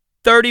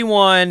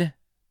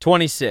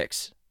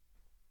 31-26.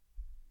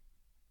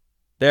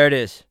 There it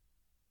is.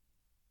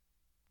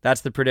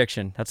 That's the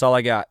prediction. That's all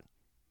I got.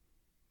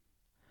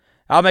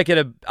 I'll make it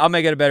a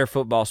better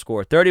football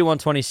score.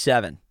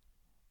 31-27.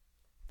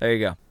 There you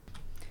go.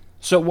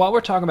 So while we're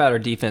talking about our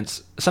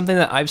defense, something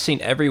that I've seen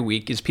every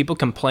week is people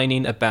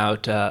complaining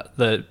about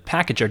the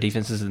package our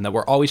defense is in, that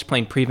we're always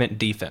playing prevent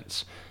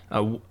defense.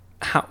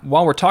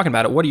 While we're talking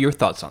about it, what are your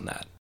thoughts on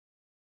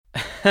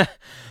that?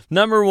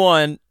 Number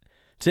one,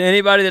 to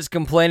anybody that's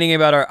complaining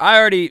about I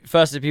already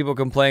fussed at people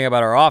complaining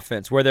about our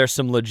offense where there's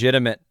some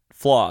legitimate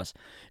flaws.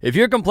 If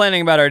you're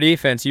complaining about our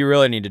defense, you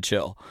really need to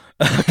chill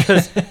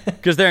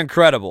because they're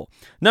incredible.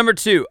 Number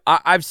two,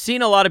 I've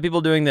seen a lot of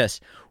people doing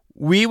this.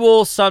 We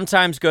will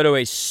sometimes go to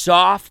a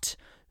soft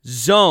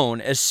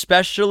zone,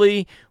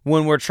 especially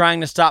when we're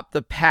trying to stop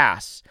the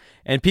pass.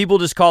 And people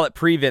just call it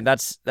prevent.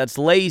 That's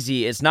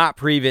lazy. It's not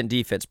prevent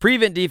defense.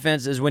 Prevent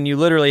defense is when you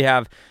literally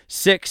have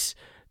 6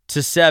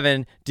 to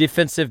 7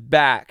 defensive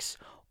backs,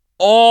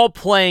 all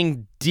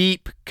playing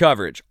deep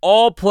coverage,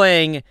 all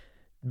playing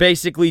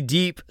basically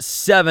deep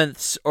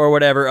sevenths or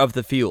whatever of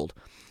the field.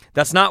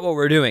 That's not what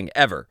we're doing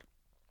ever.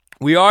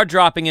 We are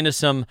dropping into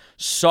some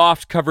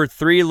soft cover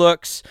 3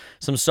 looks,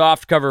 some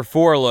soft cover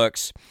 4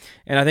 looks,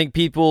 and I think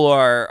people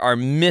are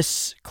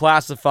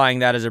misclassifying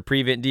that as a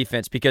prevent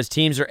defense because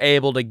teams are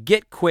able to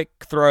get quick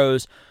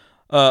throws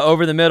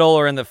over the middle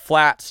or in the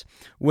flats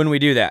when we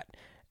do that.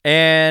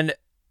 And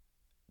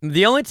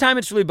the only time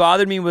it's really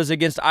bothered me was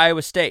against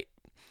Iowa State.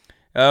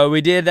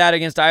 We did that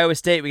against Iowa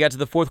State. We got to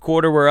the fourth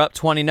quarter, we're up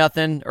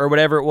 20-0 or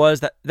whatever it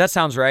was. That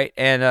sounds right.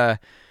 And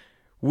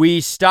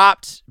we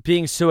stopped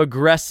being so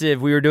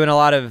aggressive. We were doing a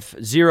lot of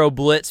zero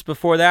blitz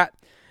before that.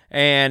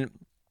 And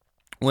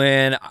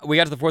when we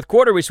got to the fourth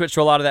quarter, we switched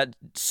to a lot of that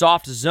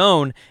soft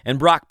zone, and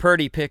Brock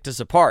Purdy picked us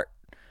apart.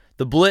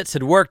 The blitz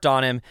had worked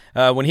on him.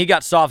 When he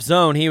got soft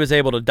zone, he was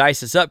able to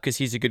dice us up because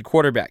he's a good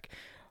quarterback.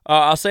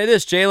 I'll say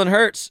this, Jalen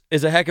Hurts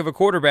is a heck of a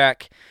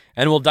quarterback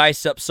and will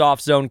dice up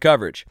soft zone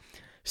coverage.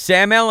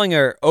 Sam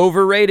Ehlinger,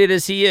 overrated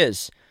as he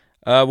is,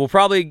 will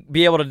probably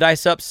be able to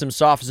dice up some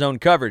soft zone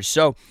coverage.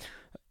 So,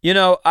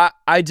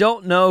 I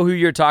don't know who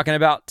you're talking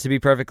about, to be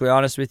perfectly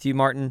honest with you,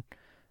 Martin.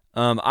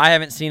 I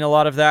haven't seen a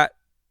lot of that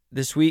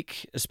this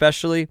week,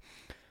 especially.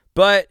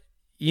 But,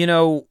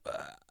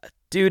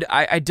 dude,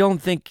 I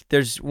don't think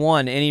there's,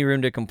 one, any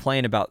room to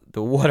complain about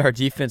what our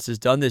defense has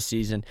done this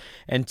season.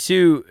 And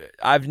two,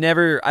 I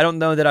don't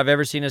know that I've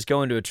ever seen us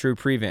go into a true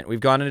prevent. We've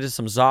gone into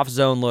some soft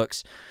zone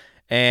looks,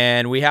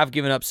 and we have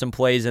given up some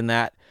plays in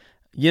that.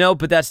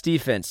 But that's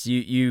defense.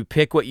 You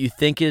pick what you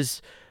think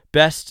is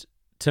best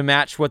to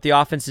match what the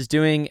offense is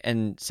doing,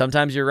 and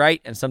sometimes you're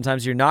right, and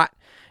sometimes you're not.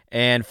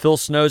 And Phil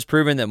Snow's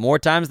proven that more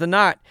times than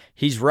not,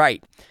 he's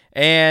right.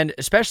 And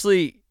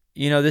especially,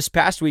 this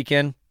past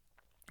weekend,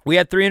 we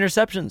had 3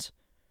 interceptions.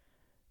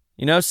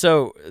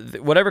 So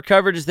whatever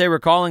coverages they were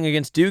calling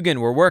against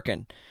Dugan were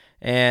working.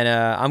 And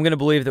I'm going to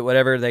believe that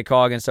whatever they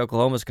call against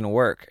Oklahoma is going to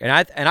work. And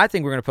I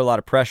think we're going to put a lot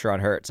of pressure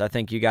on Hurts. I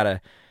think you got to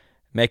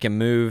make him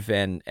move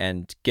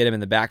and get him in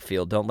the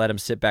backfield. Don't let him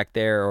sit back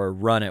there or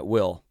run at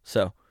will.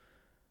 So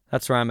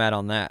that's where I'm at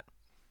on that.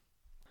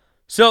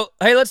 So,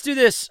 hey, let's do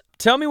this.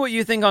 Tell me what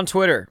you think on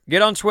Twitter.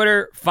 Get on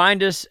Twitter.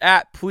 Find us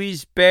at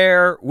Please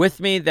Bear With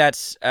Me.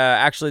 That's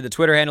actually the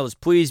Twitter handle is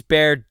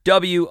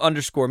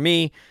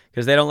PleaseBearW_me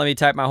because they don't let me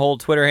type my whole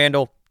Twitter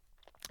handle.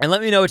 And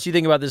let me know what you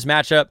think about this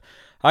matchup.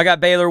 I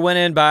got Baylor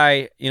winning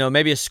by,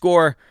 maybe a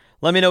score.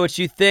 Let me know what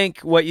you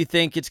think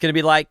it's going to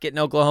be like getting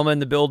Oklahoma in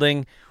the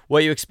building,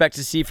 what you expect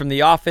to see from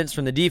the offense,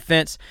 from the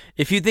defense.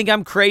 If you think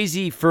I'm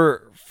crazy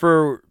for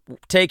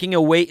taking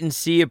a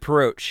wait-and-see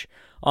approach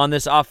on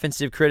this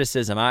offensive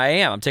criticism, I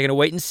am. I'm taking a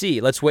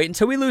wait-and-see. Let's wait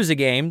until we lose a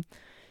game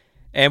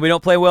and we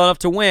don't play well enough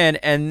to win,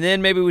 and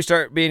then maybe we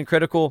start being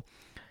critical.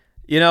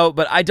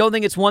 But I don't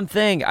think it's one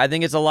thing. I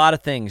think it's a lot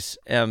of things,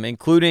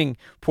 including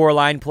poor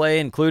line play,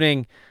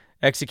 including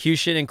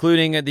execution,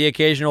 including the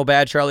occasional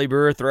bad Charlie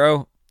Brewer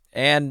throw.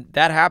 And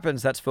that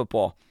happens. That's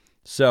football.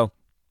 So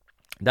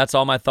that's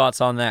all my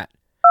thoughts on that.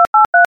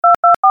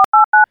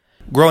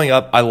 Growing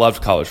up, I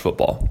loved college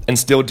football, and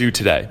still do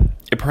today.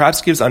 It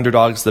perhaps gives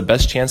underdogs the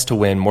best chance to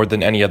win more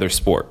than any other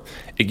sport.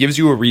 It gives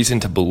you a reason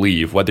to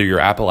believe, whether you're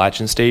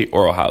Appalachian State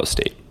or Ohio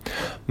State.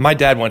 My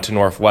dad went to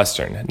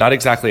Northwestern, not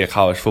exactly a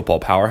college football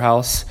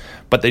powerhouse,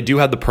 but they do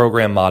have the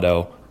program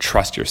motto,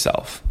 trust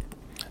yourself.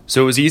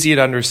 So it was easy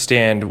to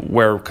understand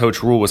where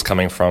Coach Rule was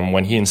coming from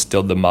when he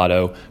instilled the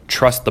motto,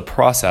 trust the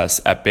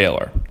process at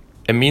Baylor.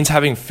 It means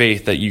having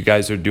faith that you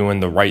guys are doing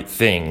the right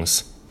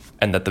things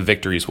and that the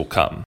victories will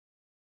come.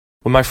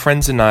 When my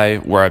friends and I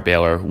were at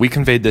Baylor, we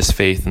conveyed this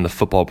faith in the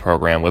football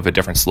program with a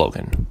different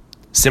slogan.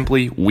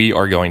 Simply, we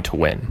are going to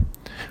win.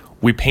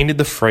 We painted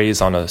the phrase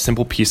on a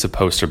simple piece of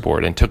poster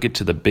board and took it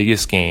to the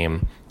biggest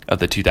game of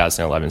the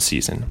 2011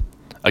 season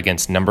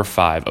against number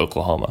 5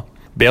 Oklahoma.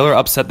 Baylor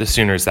upset the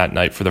Sooners that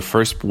night for the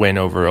first win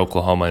over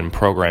Oklahoma in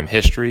program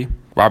history.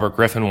 Robert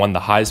Griffin won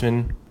the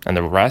Heisman, and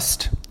the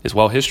rest is,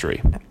 well,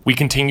 history. We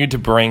continued to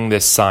bring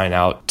this sign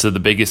out to the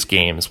biggest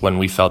games when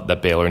we felt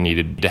that Baylor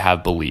needed to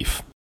have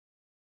belief.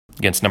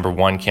 Against number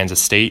 1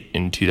 Kansas State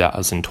in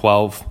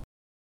 2012,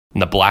 in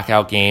the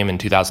blackout game in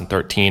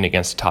 2013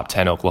 against a top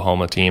 10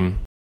 Oklahoma team,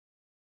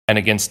 and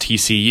against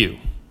TCU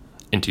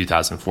in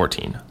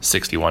 2014,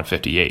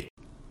 61-58.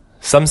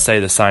 Some say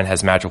the sign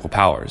has magical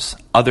powers.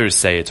 Others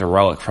say it's a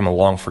relic from a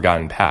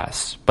long-forgotten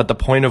past. But the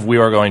point of we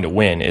are going to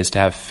win is to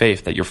have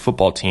faith that your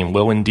football team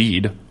will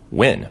indeed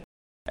win.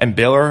 And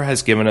Baylor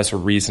has given us a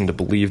reason to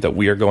believe that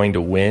we are going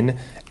to win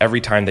every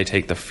time they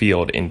take the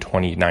field in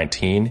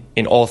 2019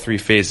 in all 3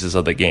 phases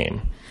of the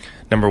game.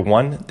 Number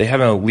 1, they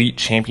have an elite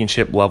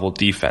championship-level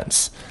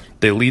defense.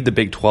 They lead the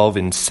Big 12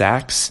 in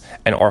sacks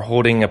and are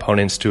holding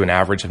opponents to an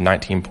average of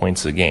 19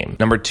 points a game.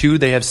 Number 2,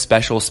 they have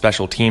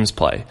special teams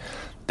play.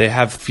 They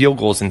have field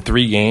goals in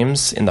 3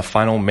 games in the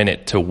final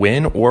minute to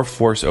win or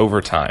force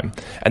overtime.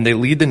 And they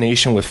lead the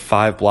nation with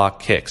 5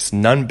 block kicks,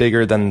 none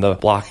bigger than the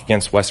block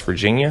against West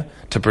Virginia,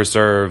 to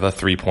preserve a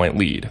 3-point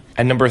lead.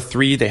 And number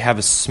 3, they have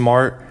a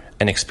smart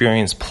and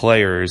experienced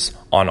players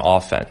on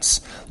offense,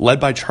 led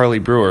by Charlie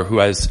Brewer, who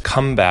has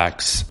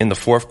comebacks in the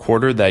fourth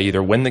quarter that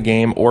either win the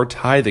game or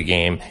tie the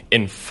game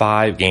in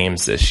 5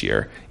 games this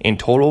year. In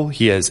total,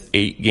 he has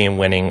 8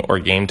 game-winning or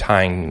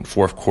game-tying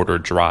fourth quarter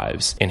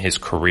drives in his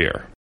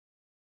career.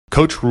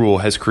 Coach Rhule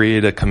has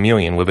created a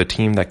chameleon with a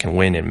team that can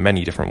win in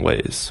many different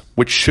ways,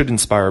 which should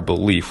inspire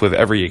belief with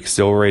every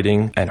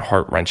exhilarating and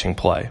heart-wrenching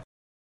play.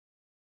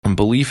 And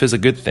belief is a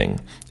good thing.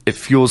 It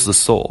fuels the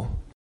soul.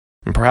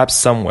 And perhaps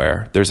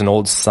somewhere there's an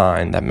old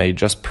sign that may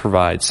just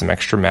provide some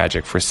extra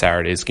magic for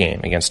Saturday's game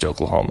against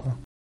Oklahoma.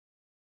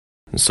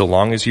 And so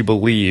long as you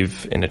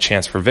believe in a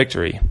chance for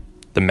victory,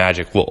 the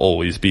magic will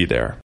always be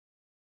there.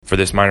 For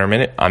this Miner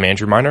Minute, I'm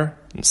Andrew Miner,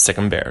 and Sick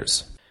 'em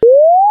Bears.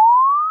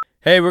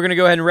 Hey, we're going to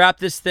go ahead and wrap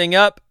this thing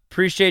up.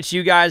 Appreciate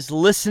you guys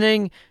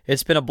listening.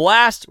 It's been a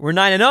blast. We're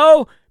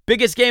 9-0.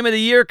 Biggest game of the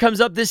year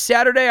comes up this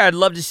Saturday. I'd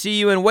love to see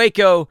you in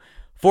Waco.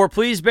 For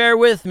Please Bear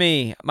With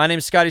Me, my name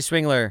is Scotty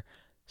Swingler.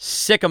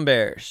 Sick 'em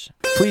Bears.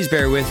 Please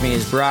Bear With Me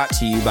is brought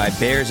to you by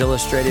Bears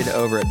Illustrated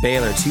over at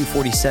Baylor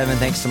 247.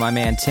 Thanks to my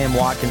man Tim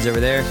Watkins over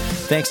there.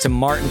 Thanks to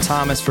Martin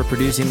Thomas for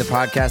producing the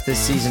podcast this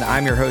season.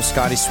 I'm your host,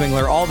 Scotty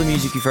Swingler. All the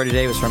music you've heard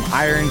today was from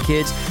Iron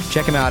Kids.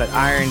 Check them out at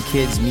Iron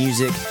Kids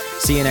Music.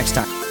 See you next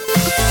time.